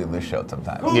difficult to do this show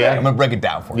sometimes. Yeah. I'm gonna break it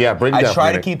down for you. Yeah, break it I down try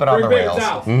for to me. keep it on the rails,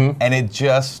 down. and it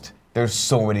just there's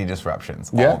so many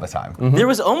disruptions Yeah. all the time. There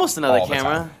was almost another All the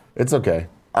camera. time. It's okay.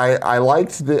 I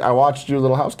watched your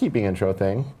little housekeeping intro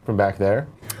thing from back there.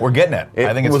 We're getting it. It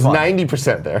I think it's was fun.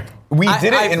 90% there. We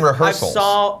did it in rehearsals.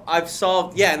 I've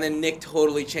solved, yeah, and then Nick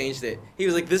totally changed it. He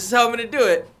was like, "This is how I'm gonna do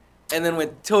it," and then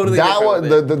went totally. That different was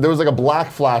with it. there was like a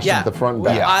black flash Yeah, at the front and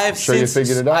back. I've Sure you since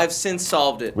figured it out? I've since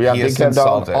solved it. We have He Big has Kev since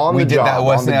solved Dog it. on We the did job, that.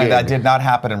 on the That gig. did not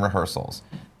happen in rehearsals.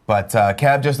 But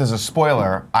Kev, just as a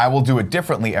spoiler, I will do it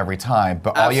differently every time.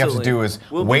 But all you have to Absolutely. do is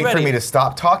We'll be wait for ready. me to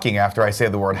stop talking after I say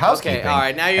the word housekeeping. all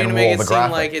right, now you're and gonna make roll it the seem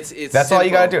graphic. like it's That's all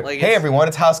you gotta do. simple, like Hey it's- everyone,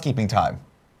 it's housekeeping time,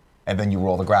 and then you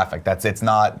roll the graphic. It's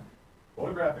not.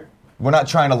 We're not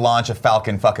trying to launch a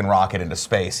Falcon fucking rocket into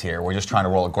space here. We're just trying to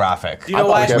roll a graphic. Do you know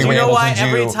why? thought Do we you were know able why to do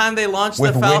every time they launch the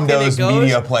with Falcon Windows it goes?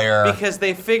 Media Player because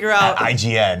they figure out at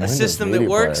IGN. a system that Media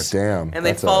works, Player, damn, and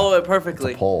they that's follow a- it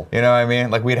perfectly. Poll. You know what I mean?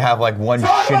 Like we'd have like one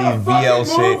shitty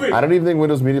VLC. I don't even think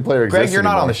Windows Media Player exists Greg, you're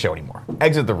not anymore. on the show anymore.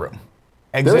 Exit the room.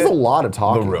 Exit There's a lot of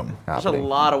talking. the room. There's a happening.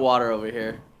 lot of water over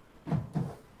here.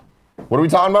 What are we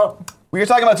talking about? We are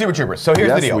talking about Super Troopers. So here's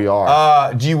Yes, the deal. we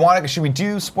are. Do you want to? Should we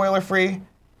do spoiler-free For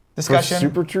discussion?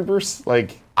 Super Troopers,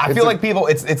 like I feel like people.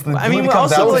 It's the I mean, movie we're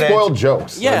comes also, out like, today. spoiled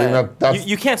jokes. I Yeah, think that's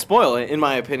you can't spoil it, in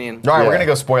my opinion. All right, we're Yeah. gonna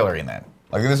go spoilery in that.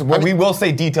 Like this, we will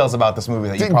say details about this movie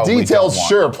that you probably details. don't want.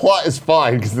 Sure, plot is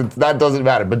fine because that doesn't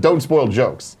matter, but don't spoil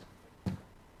jokes.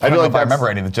 I don't know if I that's- remember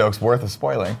any of the jokes worth of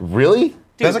spoiling. Really?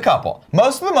 There's a couple.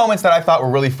 Most of the moments that I thought were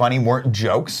really funny weren't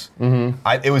jokes.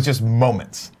 It was just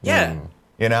moments. Yeah.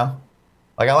 You know,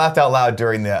 like I laughed out loud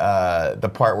during the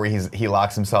part where he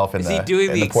locks himself in Is the he doing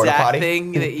in the porta exact potty.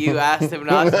 thing that you asked him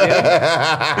not to do?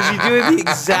 Is he doing the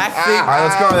exact thing? All right,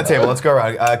 let's go around the table. Let's go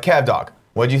around. Cab Dog,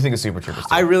 what do you think of Super Troopers 2?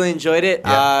 I really enjoyed it.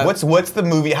 Yeah. What's the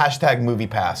movie #movie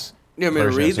pass? You want me to version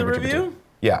of read the Super Troopers review? 2?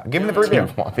 Yeah, give me the You review.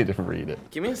 want me to read it?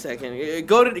 Give me a second.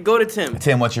 Go to Tim.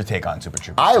 Tim, what's your take on Super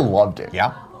Troopers? I loved it.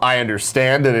 Yeah? I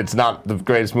understand that it's not the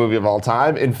greatest movie of all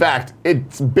time. In fact,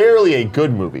 it's barely a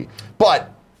good movie.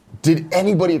 But did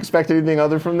anybody expect anything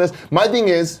other from this? My thing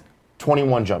is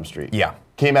 21 Jump Street. Yeah.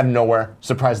 Came out of nowhere,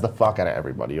 surprised the fuck out of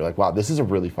everybody. You're like, wow, this is a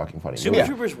really fucking funny Super movie.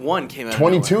 Troopers 1 came out.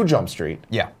 22 Jump Street.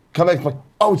 Yeah. Come back like,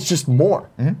 oh, it's just more.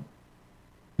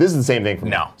 This is the same thing for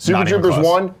me. No, Super not even Troopers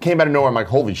close. 1 came out of nowhere. I'm like,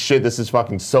 holy shit, this is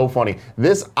fucking so funny.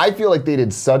 This, I feel like they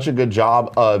did such a good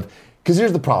job of, because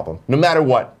here's the problem. No matter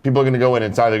what, people are going to go in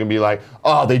and it's either going to be like,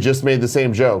 oh, they just made the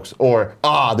same jokes, or,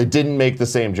 they didn't make the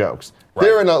same jokes. Right.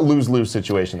 They're in a lose-lose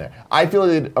situation there. I feel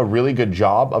they did a really good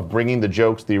job of bringing the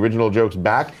jokes, the original jokes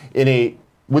back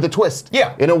with a twist.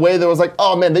 Yeah. In a way that was like,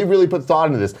 oh man, they really put thought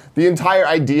into this. The entire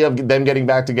idea of them getting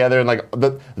back together and like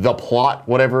the plot,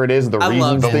 whatever it is, the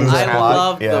reasons things are I happening.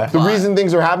 love Yeah. the The plot. reason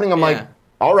things are happening, I'm like, Yeah.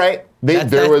 all right.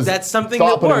 That's something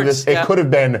thought that put into works, this. It yeah. could have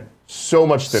been so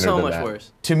much thinner so than much that.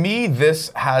 worse. To me,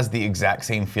 this has the exact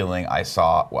same feeling I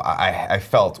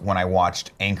felt when I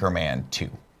watched Anchorman 2.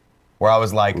 Where I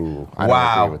was like, I don't agree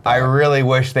wow, with that. I really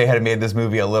wish they had made this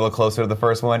movie a little closer to the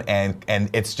first one, and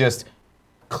it's just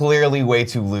clearly way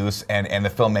too loose, and the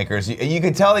filmmakers, you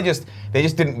could tell they just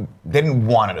didn't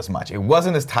want it as much. It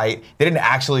wasn't as tight. They didn't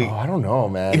actually. I don't know,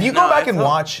 man. If you go No, back I and felt-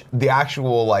 watch the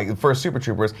actual first Super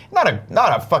Troopers, not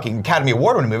a fucking Academy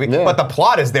Award winning movie, Yeah. but the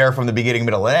plot is there from the beginning,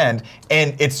 middle, and end,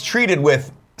 and it's treated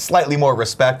with slightly more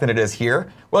respect than it is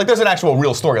here. Well, like there's an actual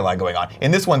real storyline going on. In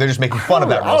this one, they're just making fun of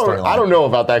that real storyline. I don't know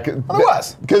about that. Well, there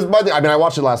was. Because I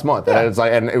watched it last month, Yeah. and it's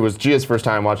like, and it was Gia's first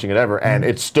time watching it ever, and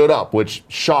it stood up, which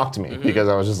shocked me because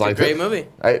I was just like, great movie.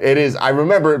 It is. I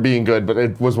remember it being good, but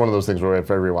it was one of those things where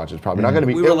if I rewatch, it's probably not going to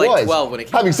be. We were it like was. 12 when it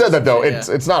came Having out. said that, though, Yeah.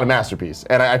 it's not a masterpiece,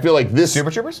 and I feel like this Super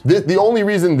Troopers? The only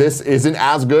reason this isn't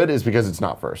as good is because it's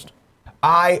not first.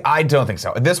 I don't think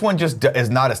so. This one just is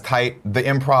not as tight. The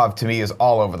improv to me is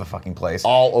all over the fucking place.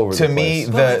 All over to the me, place.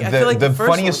 Well, like, I feel like the the first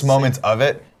funniest one's moments of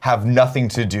it have nothing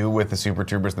to do with the Super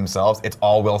Troopers themselves. It's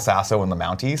all Will Sasso and the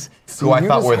Mounties, who I you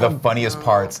thought just were the have- funniest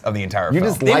parts of the entire You film.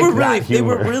 just They like were that they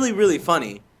were humor. really, really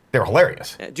funny. They were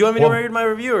hilarious. Do you want me to Well- read my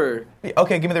review or?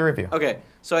 Okay, give me the review. Okay,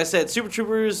 so I said Super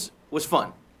Troopers was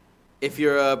fun. If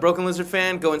you're a Broken Lizard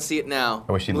fan, go and see it now.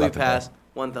 I wish you'd Movie left it Pass, there.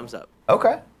 1 thumbs up.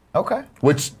 Okay.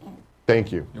 Which,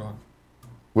 thank you.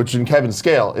 Which in Kevin's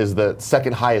scale is the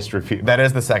second highest review. That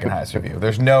is the second highest review.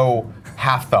 There's no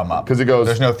half thumb up. 'Cause it goes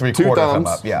There's no 3/4 thumb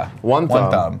thumbs, up. Yeah. one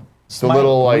thumb. It's the Smite,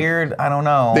 little, like, weird. I don't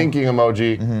know. Thinking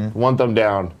emoji, 1 thumb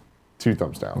down, 2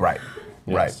 thumbs down. Right.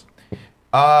 Yes.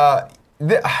 Right.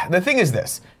 The thing is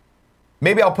this.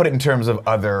 Maybe I'll put it in terms of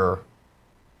other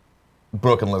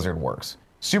Broken Lizard works.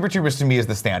 Super Troopers to me is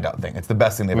the standout thing. It's the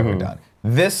best thing they've ever done.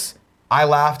 This, I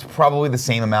laughed probably the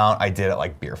same amount I did at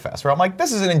like Beer Fest, where I'm like,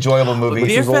 this is an enjoyable movie.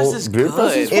 Beer Fest is Beer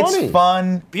Fest is good. It's funny.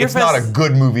 fun. Beer it's not a Fest-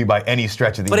 good movie by any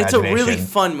stretch of the But it's a imagination. really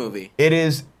fun movie. It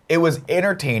is. It was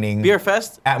entertaining. Beer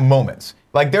Fest? At moments.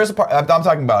 Like there's a part. I'm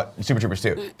talking about Super Troopers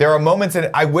 2. There are moments in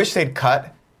it. I wish they'd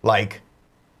cut like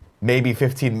maybe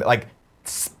 15. Like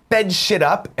sped shit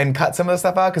up and cut some of the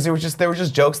stuff out because there were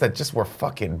just jokes that just were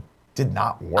fucking did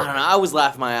not work. I don't know. I was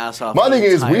laughing my ass off. My the thing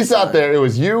is, we entire sat time. there, it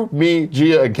was you, me,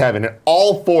 Gia, and Kevin, and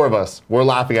all 4 of us were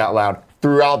laughing out loud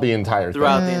throughout the entire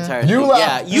Throughout thing. the entire You thing.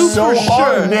 laughed Yeah, you so for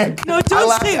hard, sure. Nick. No, I don't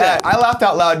laughed say that. I laughed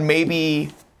out loud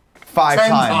maybe 5 10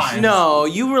 times. times. No,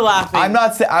 you were laughing.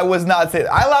 I was not saying.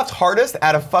 I laughed hardest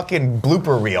at a fucking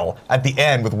blooper reel at the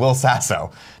end with Will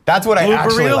Sasso. That's what I Blooper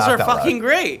actually reels laughed are out loud. fucking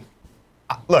great.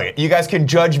 Look, you guys can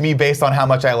judge me based on how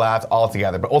much I laughed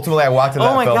altogether, but ultimately I walked into Oh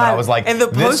that my film and I God. was like, And the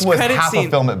this was post-credit half scene- a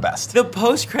film at best. The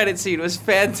post-credit scene was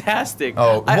fantastic.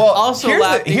 Oh, I well, also here's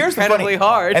laughed the incredibly funny,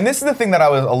 hard. And this is the thing that I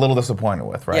was a little disappointed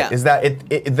with, right? Yeah. Is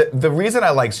that the reason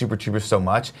I like Super Troopers so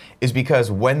much is because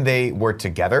when they were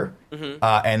together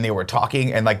and they were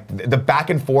talking and like the back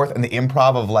and forth and the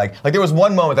improv of like there was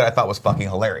one moment that I thought was fucking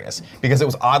hilarious because it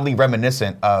was oddly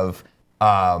reminiscent of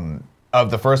of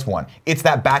the first one. It's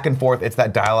that back and forth. It's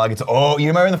that dialogue. It's, oh, you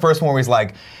remember in the first one where he's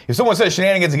like, if someone says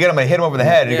shenanigans again, I'm going to hit him over the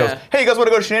head. And he goes, hey, you guys want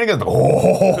to go to shenanigans?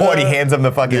 Oh, and he hands him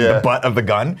the fucking the butt of the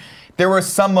gun. There were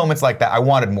some moments like that. I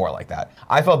wanted more like that.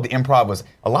 I felt the improv was,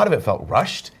 a lot of it felt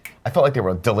rushed. I felt like they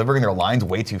were delivering their lines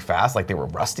way too fast, like they were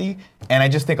rusty. And I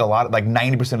just think like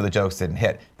 90% of the jokes didn't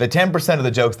hit. The 10% of the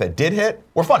jokes that did hit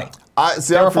were funny.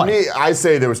 For me, I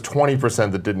say there was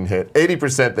 20% that didn't hit,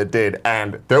 80% that did,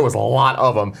 and there was a lot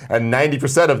of them, and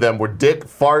 90% of them were dick,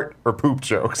 fart, or poop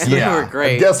jokes. They were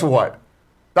great. And guess what?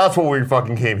 That's what we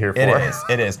fucking came here for.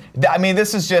 It is. I mean,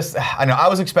 this is just, I know, I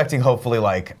was expecting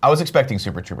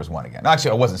Super Troopers 1 again.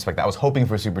 Actually, I wasn't expecting that. I was hoping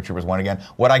for Super Troopers 1 again.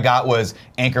 What I got was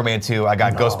Anchorman 2, I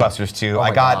got Ghostbusters 2,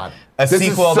 I got a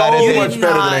sequel that is much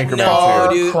better than Anchorman 2. No,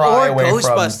 dude. Cry Or away from-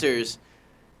 Ghostbusters.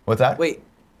 What's that? Wait.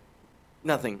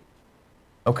 Nothing.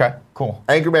 Okay, cool.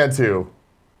 Anchorman 2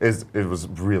 it was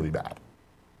really bad.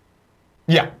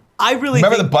 Yeah. I really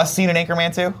Remember think, the bus scene in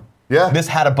Anchorman 2? Yeah. This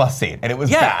had a bus scene, and it was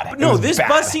bad. but It no, was this bad.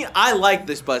 bus scene, I like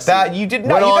this bus scene. That you did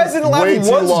not. Went You on guys didn't laugh way once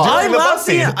too long. I during the bus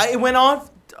laughed. scene.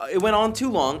 It went on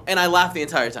too long, and I laughed the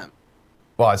entire time.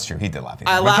 Well, that's true. He did laugh.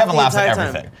 I But laughed Kevin the laughs at entire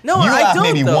everything. time. No, you I laughed don't,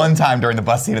 maybe though. one time during the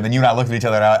bus scene, and then you and I looked at each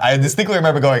other. And I distinctly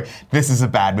remember going, "This is a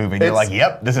bad movie." And you're It's- like,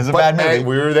 "Yep, this is a But, bad movie." hey,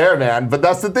 we were there, man. But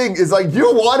that's the thing, is like,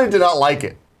 you wanted to not like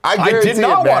it. I guarantee did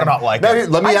not it, man. want to not like Now,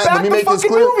 it. Let I me backed the make this fucking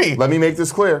clear. movie. Let me make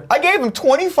this clear. I gave him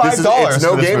 $25 It's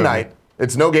no for this game movie. night.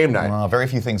 It's no game night. Well, very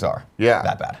few things are. Yeah.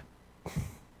 That bad.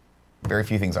 Very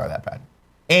few things are that bad.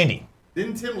 Andy,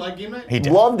 Didn't Tim like Game Night? he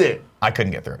did. Loved it. I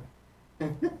couldn't get through it.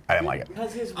 I didn't like it.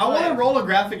 I want to roll a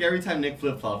graphic every time Nick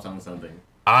flip-flops on something.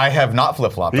 I have not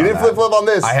flip-flopped. He on didn't that. flip-flop on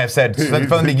this. I have said He from the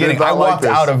did beginning. not I like walked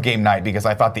this. out of game night because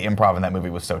I thought the improv in that movie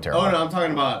was so terrible. Oh no, I'm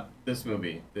talking about this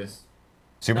movie. This.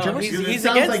 Super No, Troopers? he's- It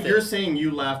sounds against like it. you're saying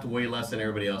you laughed way less than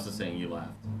everybody else is saying you laughed.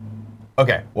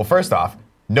 Okay, well, first off,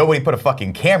 nobody put a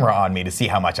fucking camera on me to see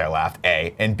how much I laughed,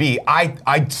 A. And B, I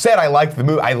said I liked the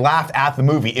movie. I laughed at the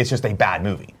movie. It's just a bad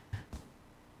movie.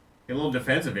 Get a little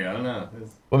defensive here. I don't know.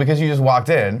 Well, because you just walked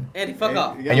in Andy, fuck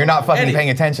off. and you're not fucking Eddie. paying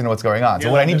attention to what's going on. So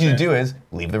Yeah, what I need you to defense. do is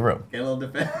leave the room. Get a little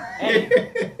defensive.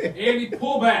 Andy,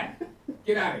 pull back.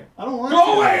 Get out of here. I don't want Go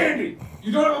to. away, Andy.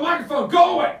 You don't have a microphone.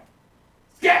 Go away.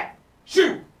 Scat.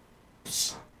 Shoot.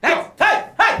 Hey, hey,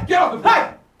 hey. Get off the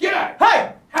plane. Get out.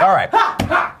 Hey. All right.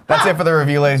 That's it for the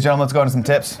review, ladies and gentlemen. Let's go into some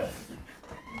tips.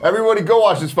 Everybody go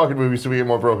watch this fucking movie so we get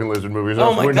more Broken Lizard movies. Oh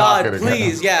else my we're not god, gonna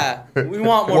please, yeah. We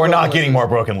want more. We're not Broken getting Lizard. more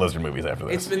Broken Lizard movies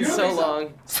after It's this. been so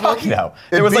long. Fuck no.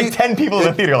 It There was like beat- 10 people in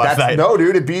the theater last night. No,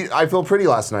 dude, it beat I Feel Pretty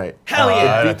last night. Hell yeah. It beat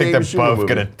I the think they're Amy Schumer both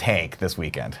movie. going to tank this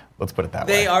weekend. Let's put it that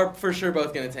way. They are for sure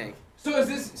both gonna tank. So is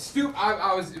this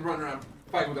I was running around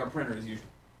fighting with our printer as usual.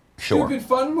 Sure. Stupid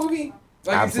fun movie?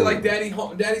 Like Absolutely. is it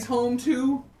like Daddy's Home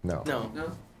 2? No. No.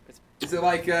 No. Is it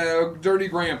like Dirty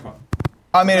Grandpa?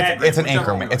 I mean, it's an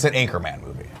Whichever one Anchorman. you It's an Anchorman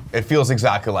movie. It feels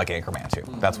exactly like Anchorman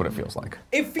 2. That's what it feels like.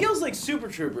 It feels like Super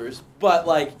Troopers, but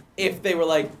like if they were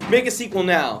like make a sequel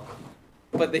now,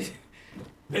 but they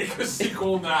Make a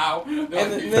sequel now. and They're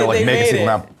then like, they make a made sequel it.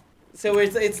 now. So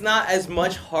it's not as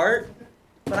much heart,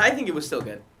 but I think it was still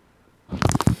good.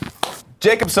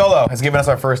 Jacob Solo has given us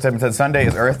our first tip and said Sunday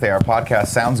is Earth Day. Our podcast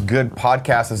Sounds Good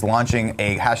podcast is launching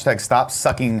a hashtag Stop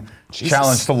Sucking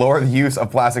challenge to lower the use of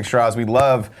plastic straws. We'd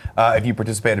love if you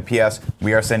participated. P.S.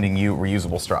 We are sending you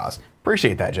reusable straws.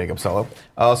 Appreciate that, Jacob Solo.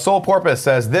 Soul Porpoise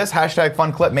says, this hashtag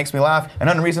fun clip makes me laugh an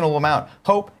unreasonable amount.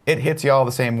 Hope it hits y'all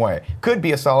the same way. Could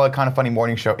be a solid, kind of funny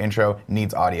morning show intro.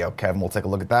 Needs audio. Kevin will take a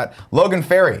look at that. Logan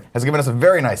Ferry has given us a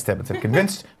very nice tip and said,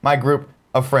 convinced my group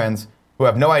of friends who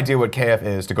have no idea what KF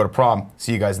is to go to prom.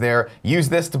 See you guys there. Use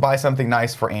this to buy something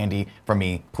nice for Andy from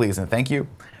me, please and thank you.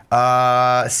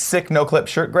 Sick no clip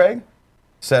shirt, Greg.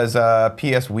 Says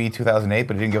PS We 2008,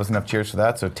 but he didn't give us enough cheers for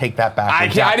that, so take that back. I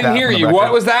Reject didn't that hear from the you. record.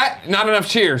 What was that? Not enough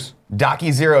cheers.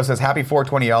 Docky Zero says, happy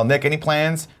 420L. Nick, any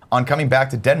plans on coming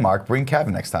back to Denmark? Bring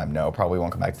Kevin next time. No, probably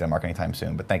won't come back to Denmark anytime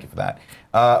soon, but thank you for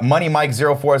that. Money Mike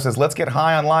 04 says, let's get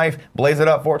high on life. Blaze it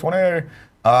up, 420.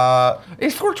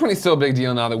 Is 420 still a big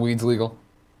deal now that weed's legal?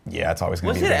 Yeah, it's always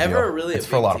going to Was be a it big ever deal. really a It's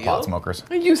for a big lot of pot deal? smokers.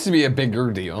 It used to be a bigger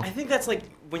deal. I think that's like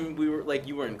when we were like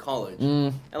you were in college,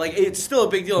 and like it's still a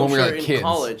big deal. When I'm we were, sure like, in kids.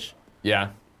 college. Yeah.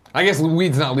 I guess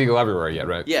weed's not legal everywhere yet,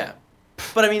 right? Yeah,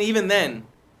 but I mean even then,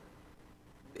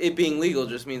 it being legal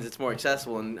just means it's more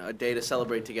accessible, and a day to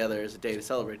celebrate together is a day to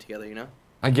celebrate together. You know.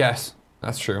 I guess.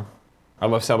 That's true. I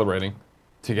love celebrating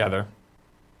together.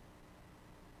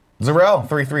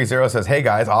 Zarel330 says, hey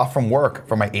guys, off from work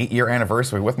for my 8-year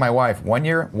anniversary with my wife.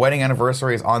 1-year wedding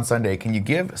anniversary is on Sunday. Can you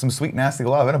give some sweet, nasty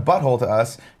love and a butthole to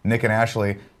us, Nick and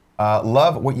Ashley?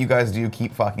 Love what you guys do.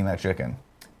 Keep fucking that chicken.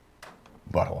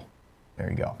 Butthole. There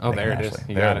you go. Oh, Thank you, there it is. Ashley.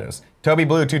 You There got it it. is. Toby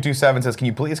Blue 227 says, "Can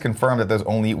you please confirm that there's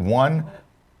only one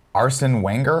Arsene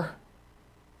Wenger?"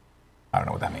 I don't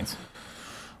know what that means.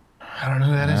 I don't know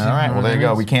who that is. All right, well there you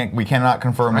go. We cannot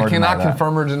confirm. I or deny cannot that.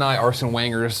 confirm or deny Arsene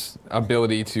Wenger's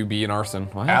ability to be an arson.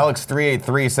 What?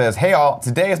 Alex383 says, "Hey all,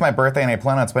 today is my birthday and I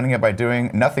plan on spending it by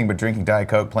doing nothing but drinking Diet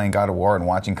Coke, playing God of War, and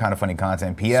watching kind of funny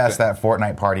content. P.S. That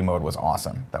Fortnite party mode was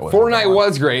awesome. That was Fortnite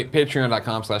was great.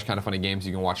 Patreon.com/kindoffunnygames.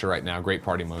 You can watch it right now. Great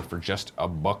party mode for just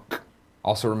 $1.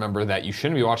 Also remember that you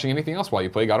shouldn't be watching anything else while you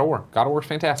play God of War. God of War's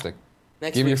fantastic.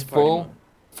 Next Give your week's party mode.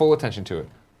 full attention to it.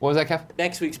 What was that, Kev?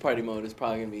 Next week's party mode is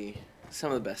probably gonna be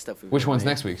some of the best stuff we've Which ever one's made.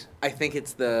 next week's? I think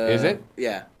it's the. Is it?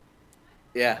 Yeah.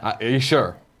 Yeah. Are you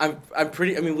sure? I'm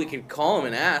pretty. I mean, we could call him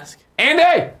and ask.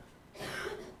 Andy!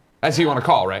 That's who you want to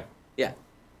call, right? Yeah.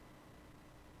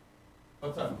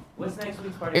 What's up? What's next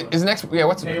week's party mode? Is next? Yeah.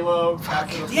 What's? Halo,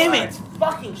 Capture the Damn Flag. it!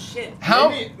 Fucking shit. How?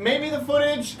 Maybe the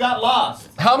footage got lost.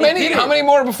 How many? didn't. How many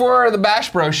more before the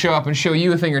Bash Bros show up and show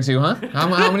you a thing or two, huh? How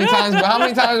many times? How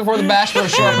many times before the Bash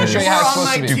Bros show up and show you how it's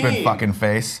supposed to be? Stupid Team. fucking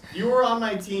face. You were on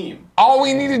my team. All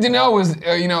we needed to know was,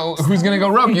 who's gonna go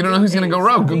rogue. You don't know who's gonna go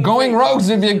rogue. Going rogue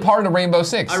is a big part of Rainbow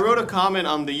Six. I wrote a comment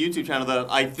on the YouTube channel that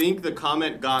I think the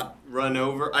comment got run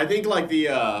over. I think like the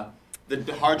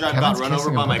hard drive Kevin's got run over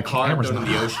kissing by him, my but the car camera's down in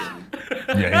the not. ocean.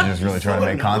 Yeah, he's just really trying to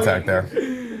make contact there.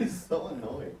 He's so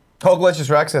annoying. Coglicious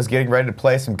Rex says, "Getting ready to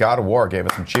play some God of War." Gave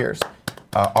us some cheers.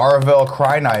 Araville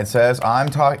Cry Knight says,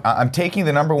 I'm taking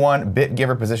the #1 bit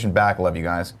giver position back. Love you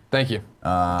guys. Thank you.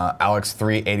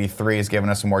 Alex383 is giving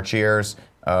us some more cheers.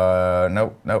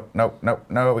 Nope.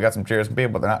 We got some cheers from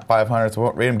people, but they're not 500, so we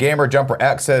won't read them. Gamer Jumper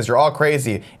X says, "You're all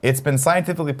crazy. It's been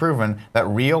scientifically proven that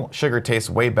real sugar tastes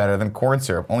way better than corn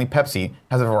syrup. Only Pepsi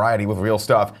has a variety with real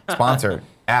stuff." Sponsored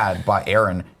ad by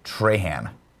Aaron Trahan.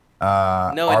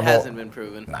 No, it hasn't been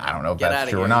proven. I don't know if Get that's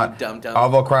outta true here, or not. you dumb.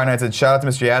 Alvo Cry Knight said, "Shout out to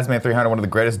Mr. Yasman300, one of the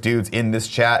greatest dudes in this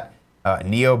chat."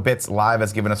 NeoBits Live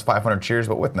has given us 500 cheers,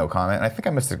 but with no comment. And I think I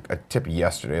missed a tip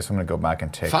yesterday, so I'm going to go back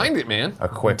and take Find it, man. a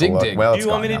quick Dig. look. Well, Do it's you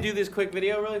want me gone to now. do this quick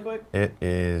video really quick? It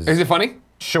is. Is it funny?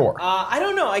 Sure. I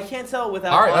don't know. I can't tell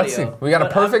without All right, audio. let's see. We got a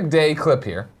but perfect day clip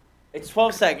here. It's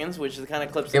 12 seconds, which is the kind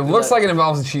of clips. It looks like it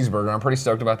involves a cheeseburger. I'm pretty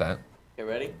stoked about that. Okay,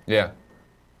 ready? Yeah.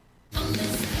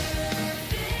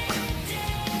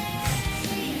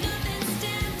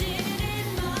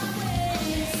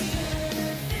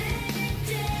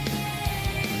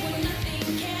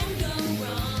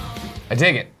 I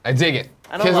dig it.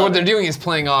 I don't Because love what they're it. doing is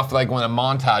playing off like when a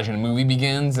montage in a movie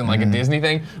begins in like a Disney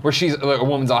thing, where she's like, a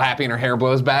woman's all happy and her hair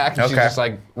blows back, and she's Okay. just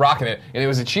like rocking it, and it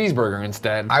was a cheeseburger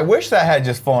instead. I wish that had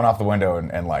just fallen off the window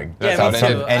and like Yeah, done me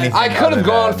some- too. anything I could other have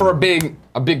gone than for a big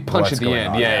punch what's at the going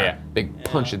end. on Yeah, there. big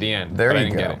punch at the end. There but I you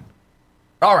didn't go. get it.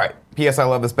 All right. P.S. I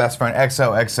love this best friend.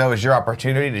 XOXO is your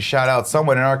opportunity to shout out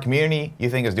someone in our community you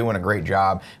think is doing a great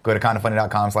job. Go to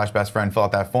kindoffunny.com/bestfriend, fill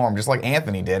out that form, just like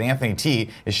Anthony did. Anthony T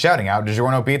is shouting out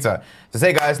DiGiorno Pizza. Says,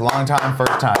 "Hey guys, long time,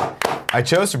 first time. I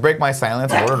chose to break my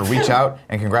silence in order to reach out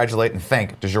and congratulate and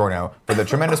thank DiGiorno for the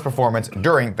tremendous performance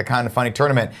during the Kind of Funny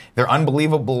tournament. Their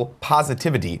unbelievable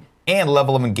positivity and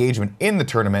level of engagement in the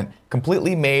tournament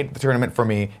completely made the tournament for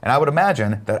me, and I would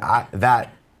imagine that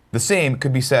the same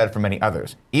could be said for many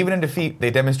others. Even in defeat, they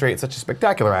demonstrate such a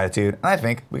spectacular attitude, and I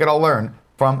think we could all learn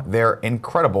from their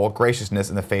incredible graciousness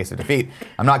in the face of defeat.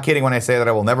 I'm not kidding when I say that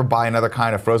I will never buy another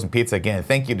kind of frozen pizza again.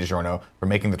 Thank you, DiGiorno, for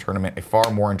making the tournament a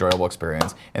far more enjoyable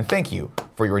experience, and thank you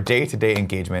for your day-to-day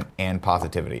engagement and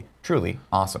positivity. Truly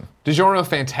awesome." DiGiorno,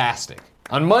 fantastic.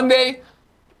 On Monday,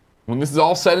 when this is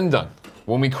all said and done,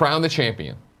 when we crown the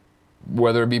champion,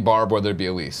 whether it be Barb, whether it be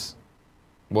Elise,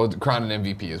 we'll crown an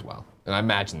MVP as well. And I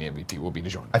imagine the MVP will be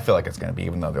DiGiorno. I feel like it's going to be,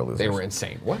 even though they're losers. They were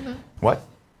insane. What? What?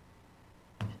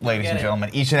 Ladies and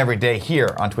gentlemen, each and every day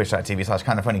here on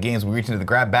twitch.tv/kindoffunnygames, we reach into the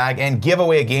grab bag and give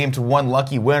away a game to one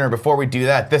lucky winner. Before we do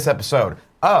that, this episode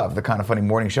of the Kind of Funny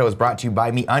Morning Show is brought to you by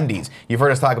MeUndies. You've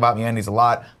heard us talk about MeUndies a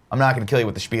lot. I'm not going to kill you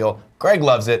with the spiel. Greg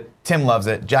loves it. Tim loves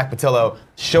it. Jack Patillo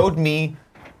showed me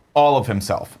all of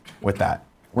himself with that.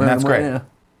 And that's great. Oh,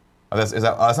 that's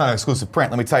not an exclusive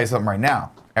print. Let me tell you something right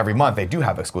now. Every month they do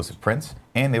have exclusive prints,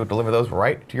 and they would deliver those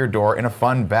right to your door in a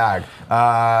fun bag.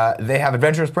 They have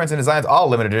adventurous prints and designs, all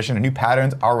limited edition, and new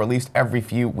patterns are released every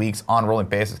few weeks on a rolling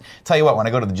basis. Tell you what, when I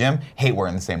go to the gym, hate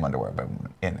wearing the same underwear but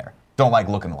in there. Don't like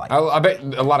looking alike. I bet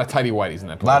a lot of tighty whities in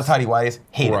that place. A lot of tidy whities,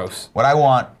 hate Gross. it. What I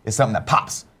want is something that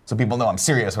pops. so people know I'm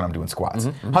serious when I'm doing squats.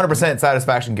 100%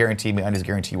 satisfaction guarantee, MeUndies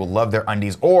guarantee you will love their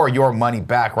undies or your money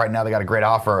back. Right now, they got a great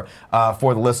offer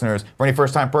for the listeners. For any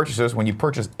first-time purchasers, when you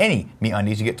purchase any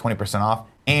MeUndies, you get 20% off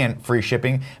and free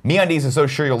shipping. MeUndies is so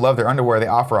sure you'll love their underwear, they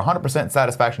offer a 100%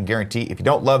 satisfaction guarantee. If you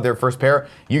don't love their first pair,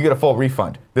 you get a full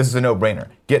refund. This is a no-brainer.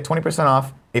 Get 20%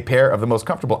 off a pair of the most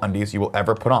comfortable undies you will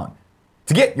ever put on.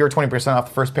 To get your 20% off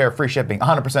the first pair, free shipping,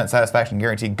 100% satisfaction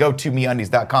guarantee, go to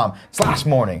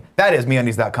MeUndies.com/morning. That is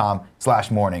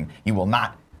MeUndies.com/morning. You will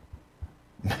not.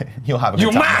 You'll have a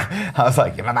good time. I was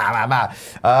like,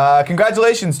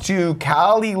 congratulations to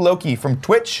Kali Loki from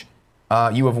Twitch.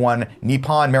 You have won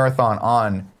Nippon Marathon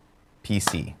on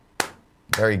PC.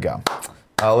 There you go.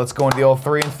 Let's go into the old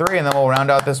 3 and 3, and then we'll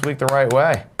round out this week the right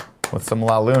way with some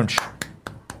La Lunch.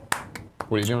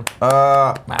 What are you doing?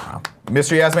 I don't know.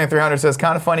 Mr. Yasman 300 says,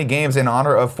 kind of funny games in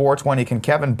honor of 420. Can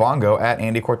Kevin Bongo at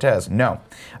Andy Cortez? No.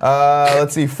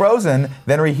 Let's see. Frozen,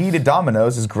 then reheated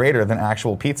Domino's is greater than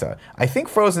actual pizza. I think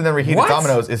frozen, then reheated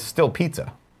Domino's is still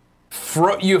pizza.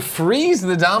 You freeze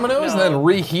the Domino's and then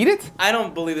reheat it? I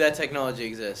don't believe that technology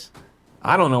exists.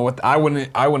 I don't know what. I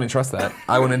wouldn't trust that.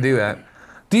 I wouldn't do that.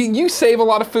 Do you save a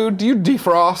lot of food? Do you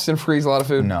defrost and freeze a lot of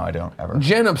food? No, I don't ever.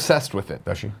 Jen obsessed with it.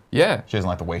 Does she? Yeah. She doesn't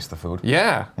like to waste the food.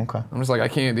 Yeah. Okay. I'm just like, I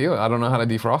can't deal it. I don't know how to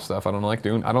defrost stuff. I don't like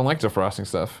defrosting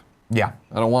stuff. Yeah.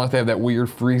 I don't want it to have that weird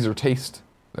freezer taste.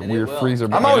 That weird freezer.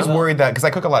 I'm always worried that, because I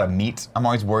cook a lot of meat, I'm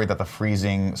always worried that the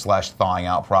freezing/thawing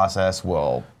out process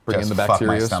will bring in the fuck my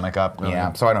bacterias. stomach up. Okay.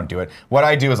 Yeah, so I don't do it. What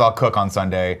I do is I'll cook on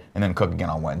Sunday and then cook again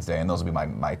on Wednesday, and those will be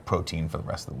my protein for the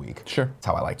rest of the week. Sure. That's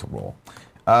how I like to roll.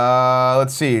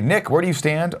 Let's see. Nick, where do you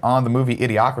stand on the movie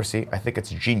Idiocracy? I think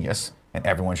it's genius, and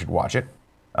everyone should watch it.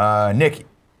 Nick,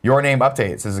 your name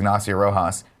update, says Ignacio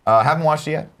Rojas. Haven't watched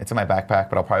it yet. It's in my backpack,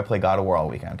 but I'll probably play God of War all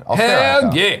weekend. I'll stare at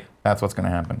it, though. Yeah. That's what's going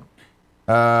to happen.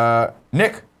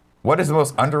 Nick, what is the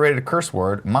most underrated curse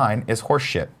word? Mine is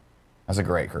horseshit. That's a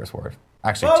great curse word.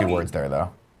 Actually, Fogey. 2 words there,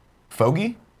 though.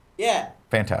 Fogey? Yeah.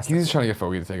 Fantastic. He's just trying to get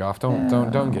Fogey to take off. Don't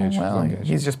engage. Well, Don't engage.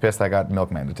 he's just pissed I got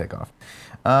Milkman to take off.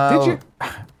 Did you?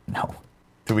 No.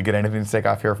 Did we get anything to take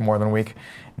off here for more than a week?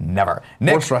 Never.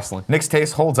 Nick, Horse wrestling. Nick's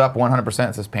taste holds up 100%.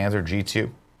 It says Panzer G2.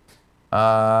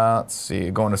 Let's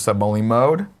see. Going to sub-only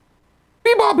mode.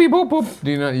 Beep bop beep boop boop.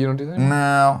 You don't do that?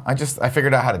 No. I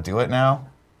figured out how to do it now.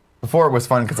 Before it was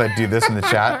fun because I'd do this in the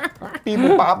chat. Beep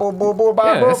boop bop boop boop boop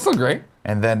bop Yeah, boop. it's still great.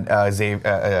 And then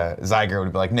Zyger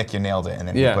would be like, Nick, you nailed it. And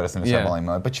then he'd put us in the sub-only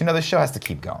mode. But this show has to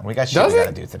keep going. We got shit Does we it?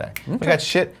 got to do today. We got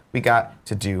shit we got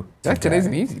to do today. Today's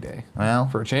an easy day. Well,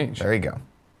 for a change. There you go.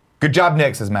 Good job,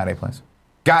 Nick, says Matt A. Place.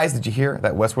 Guys, did you hear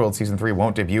that Westworld Season 3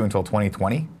 won't debut until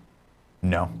 2020?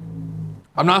 No.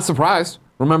 I'm not surprised.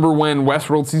 Remember when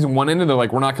Westworld Season 1 ended, they're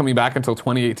like, we're not coming back until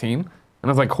 2018? And I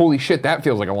was like, holy shit, that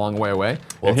feels like a long way away.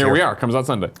 Well, and here we are. Comes out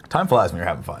Sunday. Time flies when you're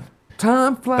having fun.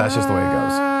 Time flies. That's just the way it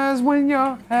goes. When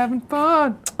you're having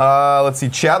fun. Let's see.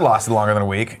 Chad lasted longer than a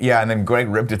week. Yeah, and then Greg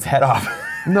ripped its head off.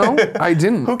 No, I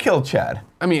didn't. Who killed Chad?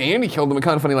 I mean, Andy killed him in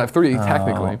Kind of Funny Life 3,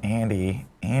 technically. Andy.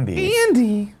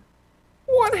 Andy?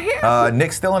 What happened?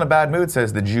 Nick's still in a bad mood,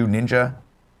 says the Jew Ninja.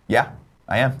 Yeah,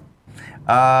 I am.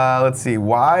 Let's see.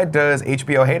 Why does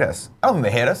HBO hate us? I don't think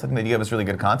they hate us. I think they give us really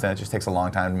good content. It just takes a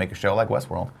long time to make a show like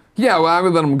Westworld. Yeah, well, I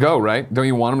would let them go, right? Don't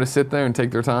you want them to sit there and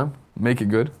take their time? Make it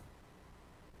good?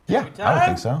 Yeah, I would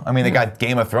think so. I mean, they got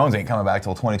Game of Thrones ain't coming back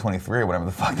till 2023 or whatever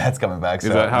the fuck that's coming back. Is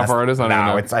that how far it is? I don't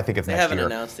No, even know. I think it's They next haven't year.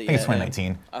 announced it I think it's yet,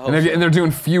 2019. I hope And so. they're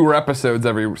doing fewer episodes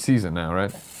every season now,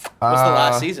 right? What's the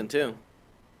last season, too?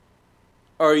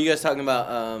 Or are you guys talking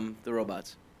about the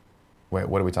robots? Wait,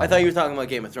 what are we talking I thought about? you were talking about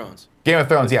Game of Thrones. Game of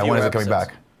Thrones, yeah. Fewer When is it coming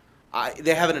episodes. back?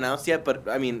 They haven't announced yet, but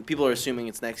I mean, people are assuming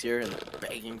it's next year and they're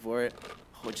begging for it,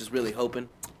 which is really hoping.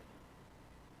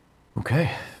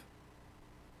 Okay.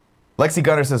 Lexi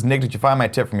Gunner says, Nick, did you find my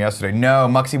tip from yesterday? No,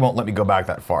 Muxie won't let me go back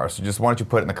that far, so just why don't you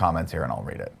put it in the comments here and I'll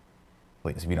read it.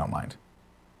 Please, if you don't mind.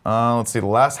 Let's see, the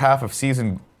last half a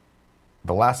season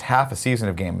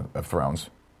of Game of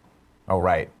Thrones. Oh,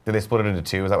 right. Did they split it into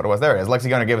 2? Is that what it was? There it is. Lexi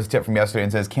Gunner gave us a tip from yesterday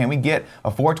and says, can we get a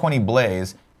 420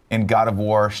 Blaze in God of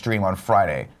War stream on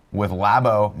Friday with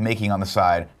Labo making on the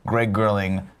side, Greg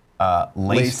grilling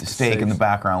laced steak in the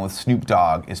background with Snoop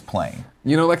Dogg is playing?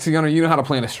 You know, Lexi Gunner, you know how to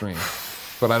plan a stream.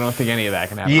 But I don't think any of that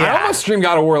can happen. Yeah. I almost streamed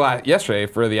God of War yesterday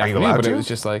for the you afternoon, allowed but to? it was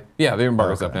just like, yeah, the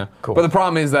embargo's up Okay, now. cool. But the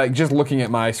problem is that just looking at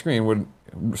my screen would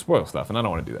spoil stuff, and I don't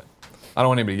want to do that. I don't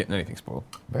want anybody getting anything spoiled.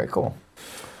 Very cool.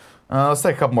 Let's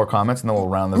take a couple more comments and then we'll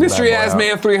round this Mystery bad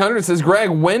boy out. Asman300 says, Greg,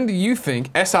 when do you think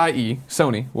SIE,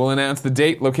 Sony, will announce the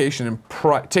date, location,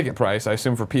 and ticket price, I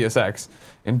assume for PSX?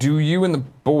 And do you and the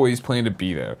boys plan to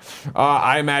be there?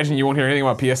 I imagine you won't hear anything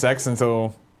about PSX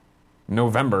until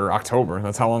November, October.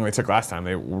 That's how long they took last time.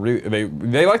 They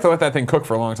like to let that thing cook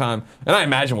for a long time, and I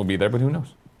imagine we'll be there, but who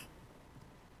knows?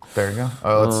 There you go.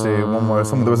 Let's see one more.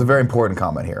 There was a very important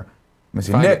comment here. Let me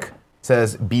see. Find Nick it.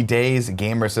 says, B-Days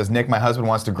Gamer says, Nick, my husband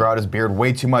wants to grow out his beard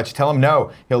way too much. Tell him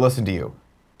no. He'll listen to you.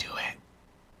 Do it.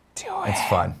 Do it. It's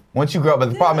fun. Once you grow, but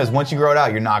the problem is once you grow it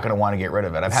out, you're not going to want to get rid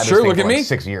of it. I've had this thing for like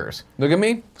 6 years. Look at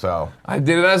me. So I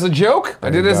did it as a joke. I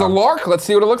did it as a lark. Let's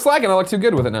see what it looks like, and I look too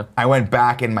good with it now. I went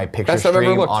back in my picture Best I've ever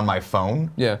stream looked. on my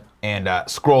phone. Yeah. And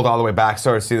scrolled all the way back,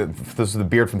 started to see that this was the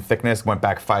beard from thickness, went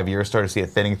back 5 years, started to see it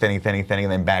thinning,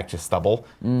 and then back to stubble.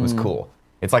 It was cool.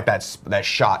 It's like that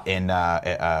shot in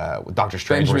Doctor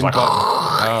Strange where he's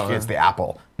like, it's the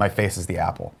apple. My face is the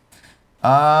apple.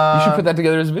 You should put that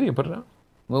together as a video, put it out.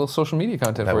 A little social media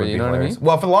content That for would you, be you know hilarious. what I mean?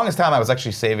 Well, for the longest time, I was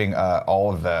actually saving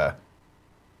all of the,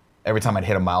 every time I'd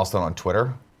hit a milestone on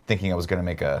Twitter, thinking I was gonna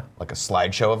make a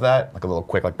slideshow of that, like a little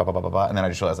quick, like blah, blah, blah, blah, blah, and then I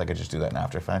just realized I could just do that in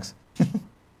After Effects.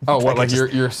 Oh, what, like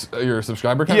your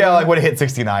subscriber count? Yeah, like when it hit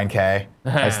 69K,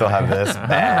 I still have this.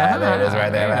 There it is right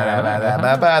there.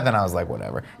 Then I was like,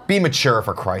 whatever. Be mature,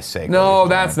 for Christ's sake. No,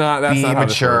 that's not how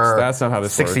this works. That's not how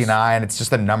this works. 69, it's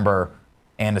just a number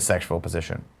and a sexual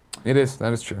position. It is.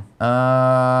 That is true.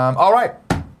 All right.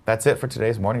 That's it for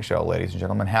today's morning show, ladies and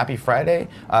gentlemen. Happy Friday.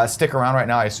 Stick around right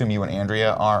now. I assume you and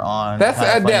Andrea are on That's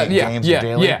Games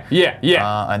Daily.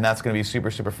 Yeah. And that's going to be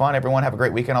super, super fun. Everyone have a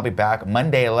great weekend. I'll be back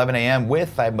Monday, 11 a.m.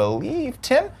 with, I believe,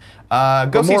 Tim.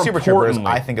 Go see Super Troopers.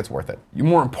 I think it's worth it.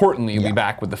 More importantly, you'll be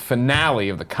back with the finale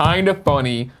of the Kinda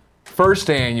Funny first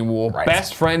annual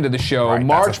best friend of the show,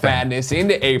 March Madness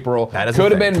into April. That is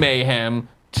Could have been mayhem.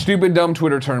 Stupid Dumb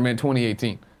Twitter Tournament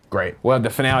 2018. Great. We'll have the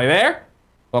finale there.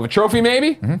 We'll have a trophy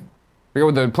maybe. Forget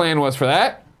what the plan was for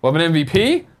that. We'll have an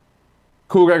MVP.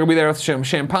 Cool guy will be there with some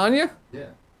champagne. Yeah.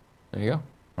 There you go.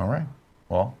 All right.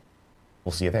 Well,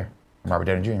 we'll see you there. I'm Robert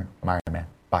Downey Jr. I'm Iron Man.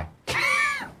 Bye.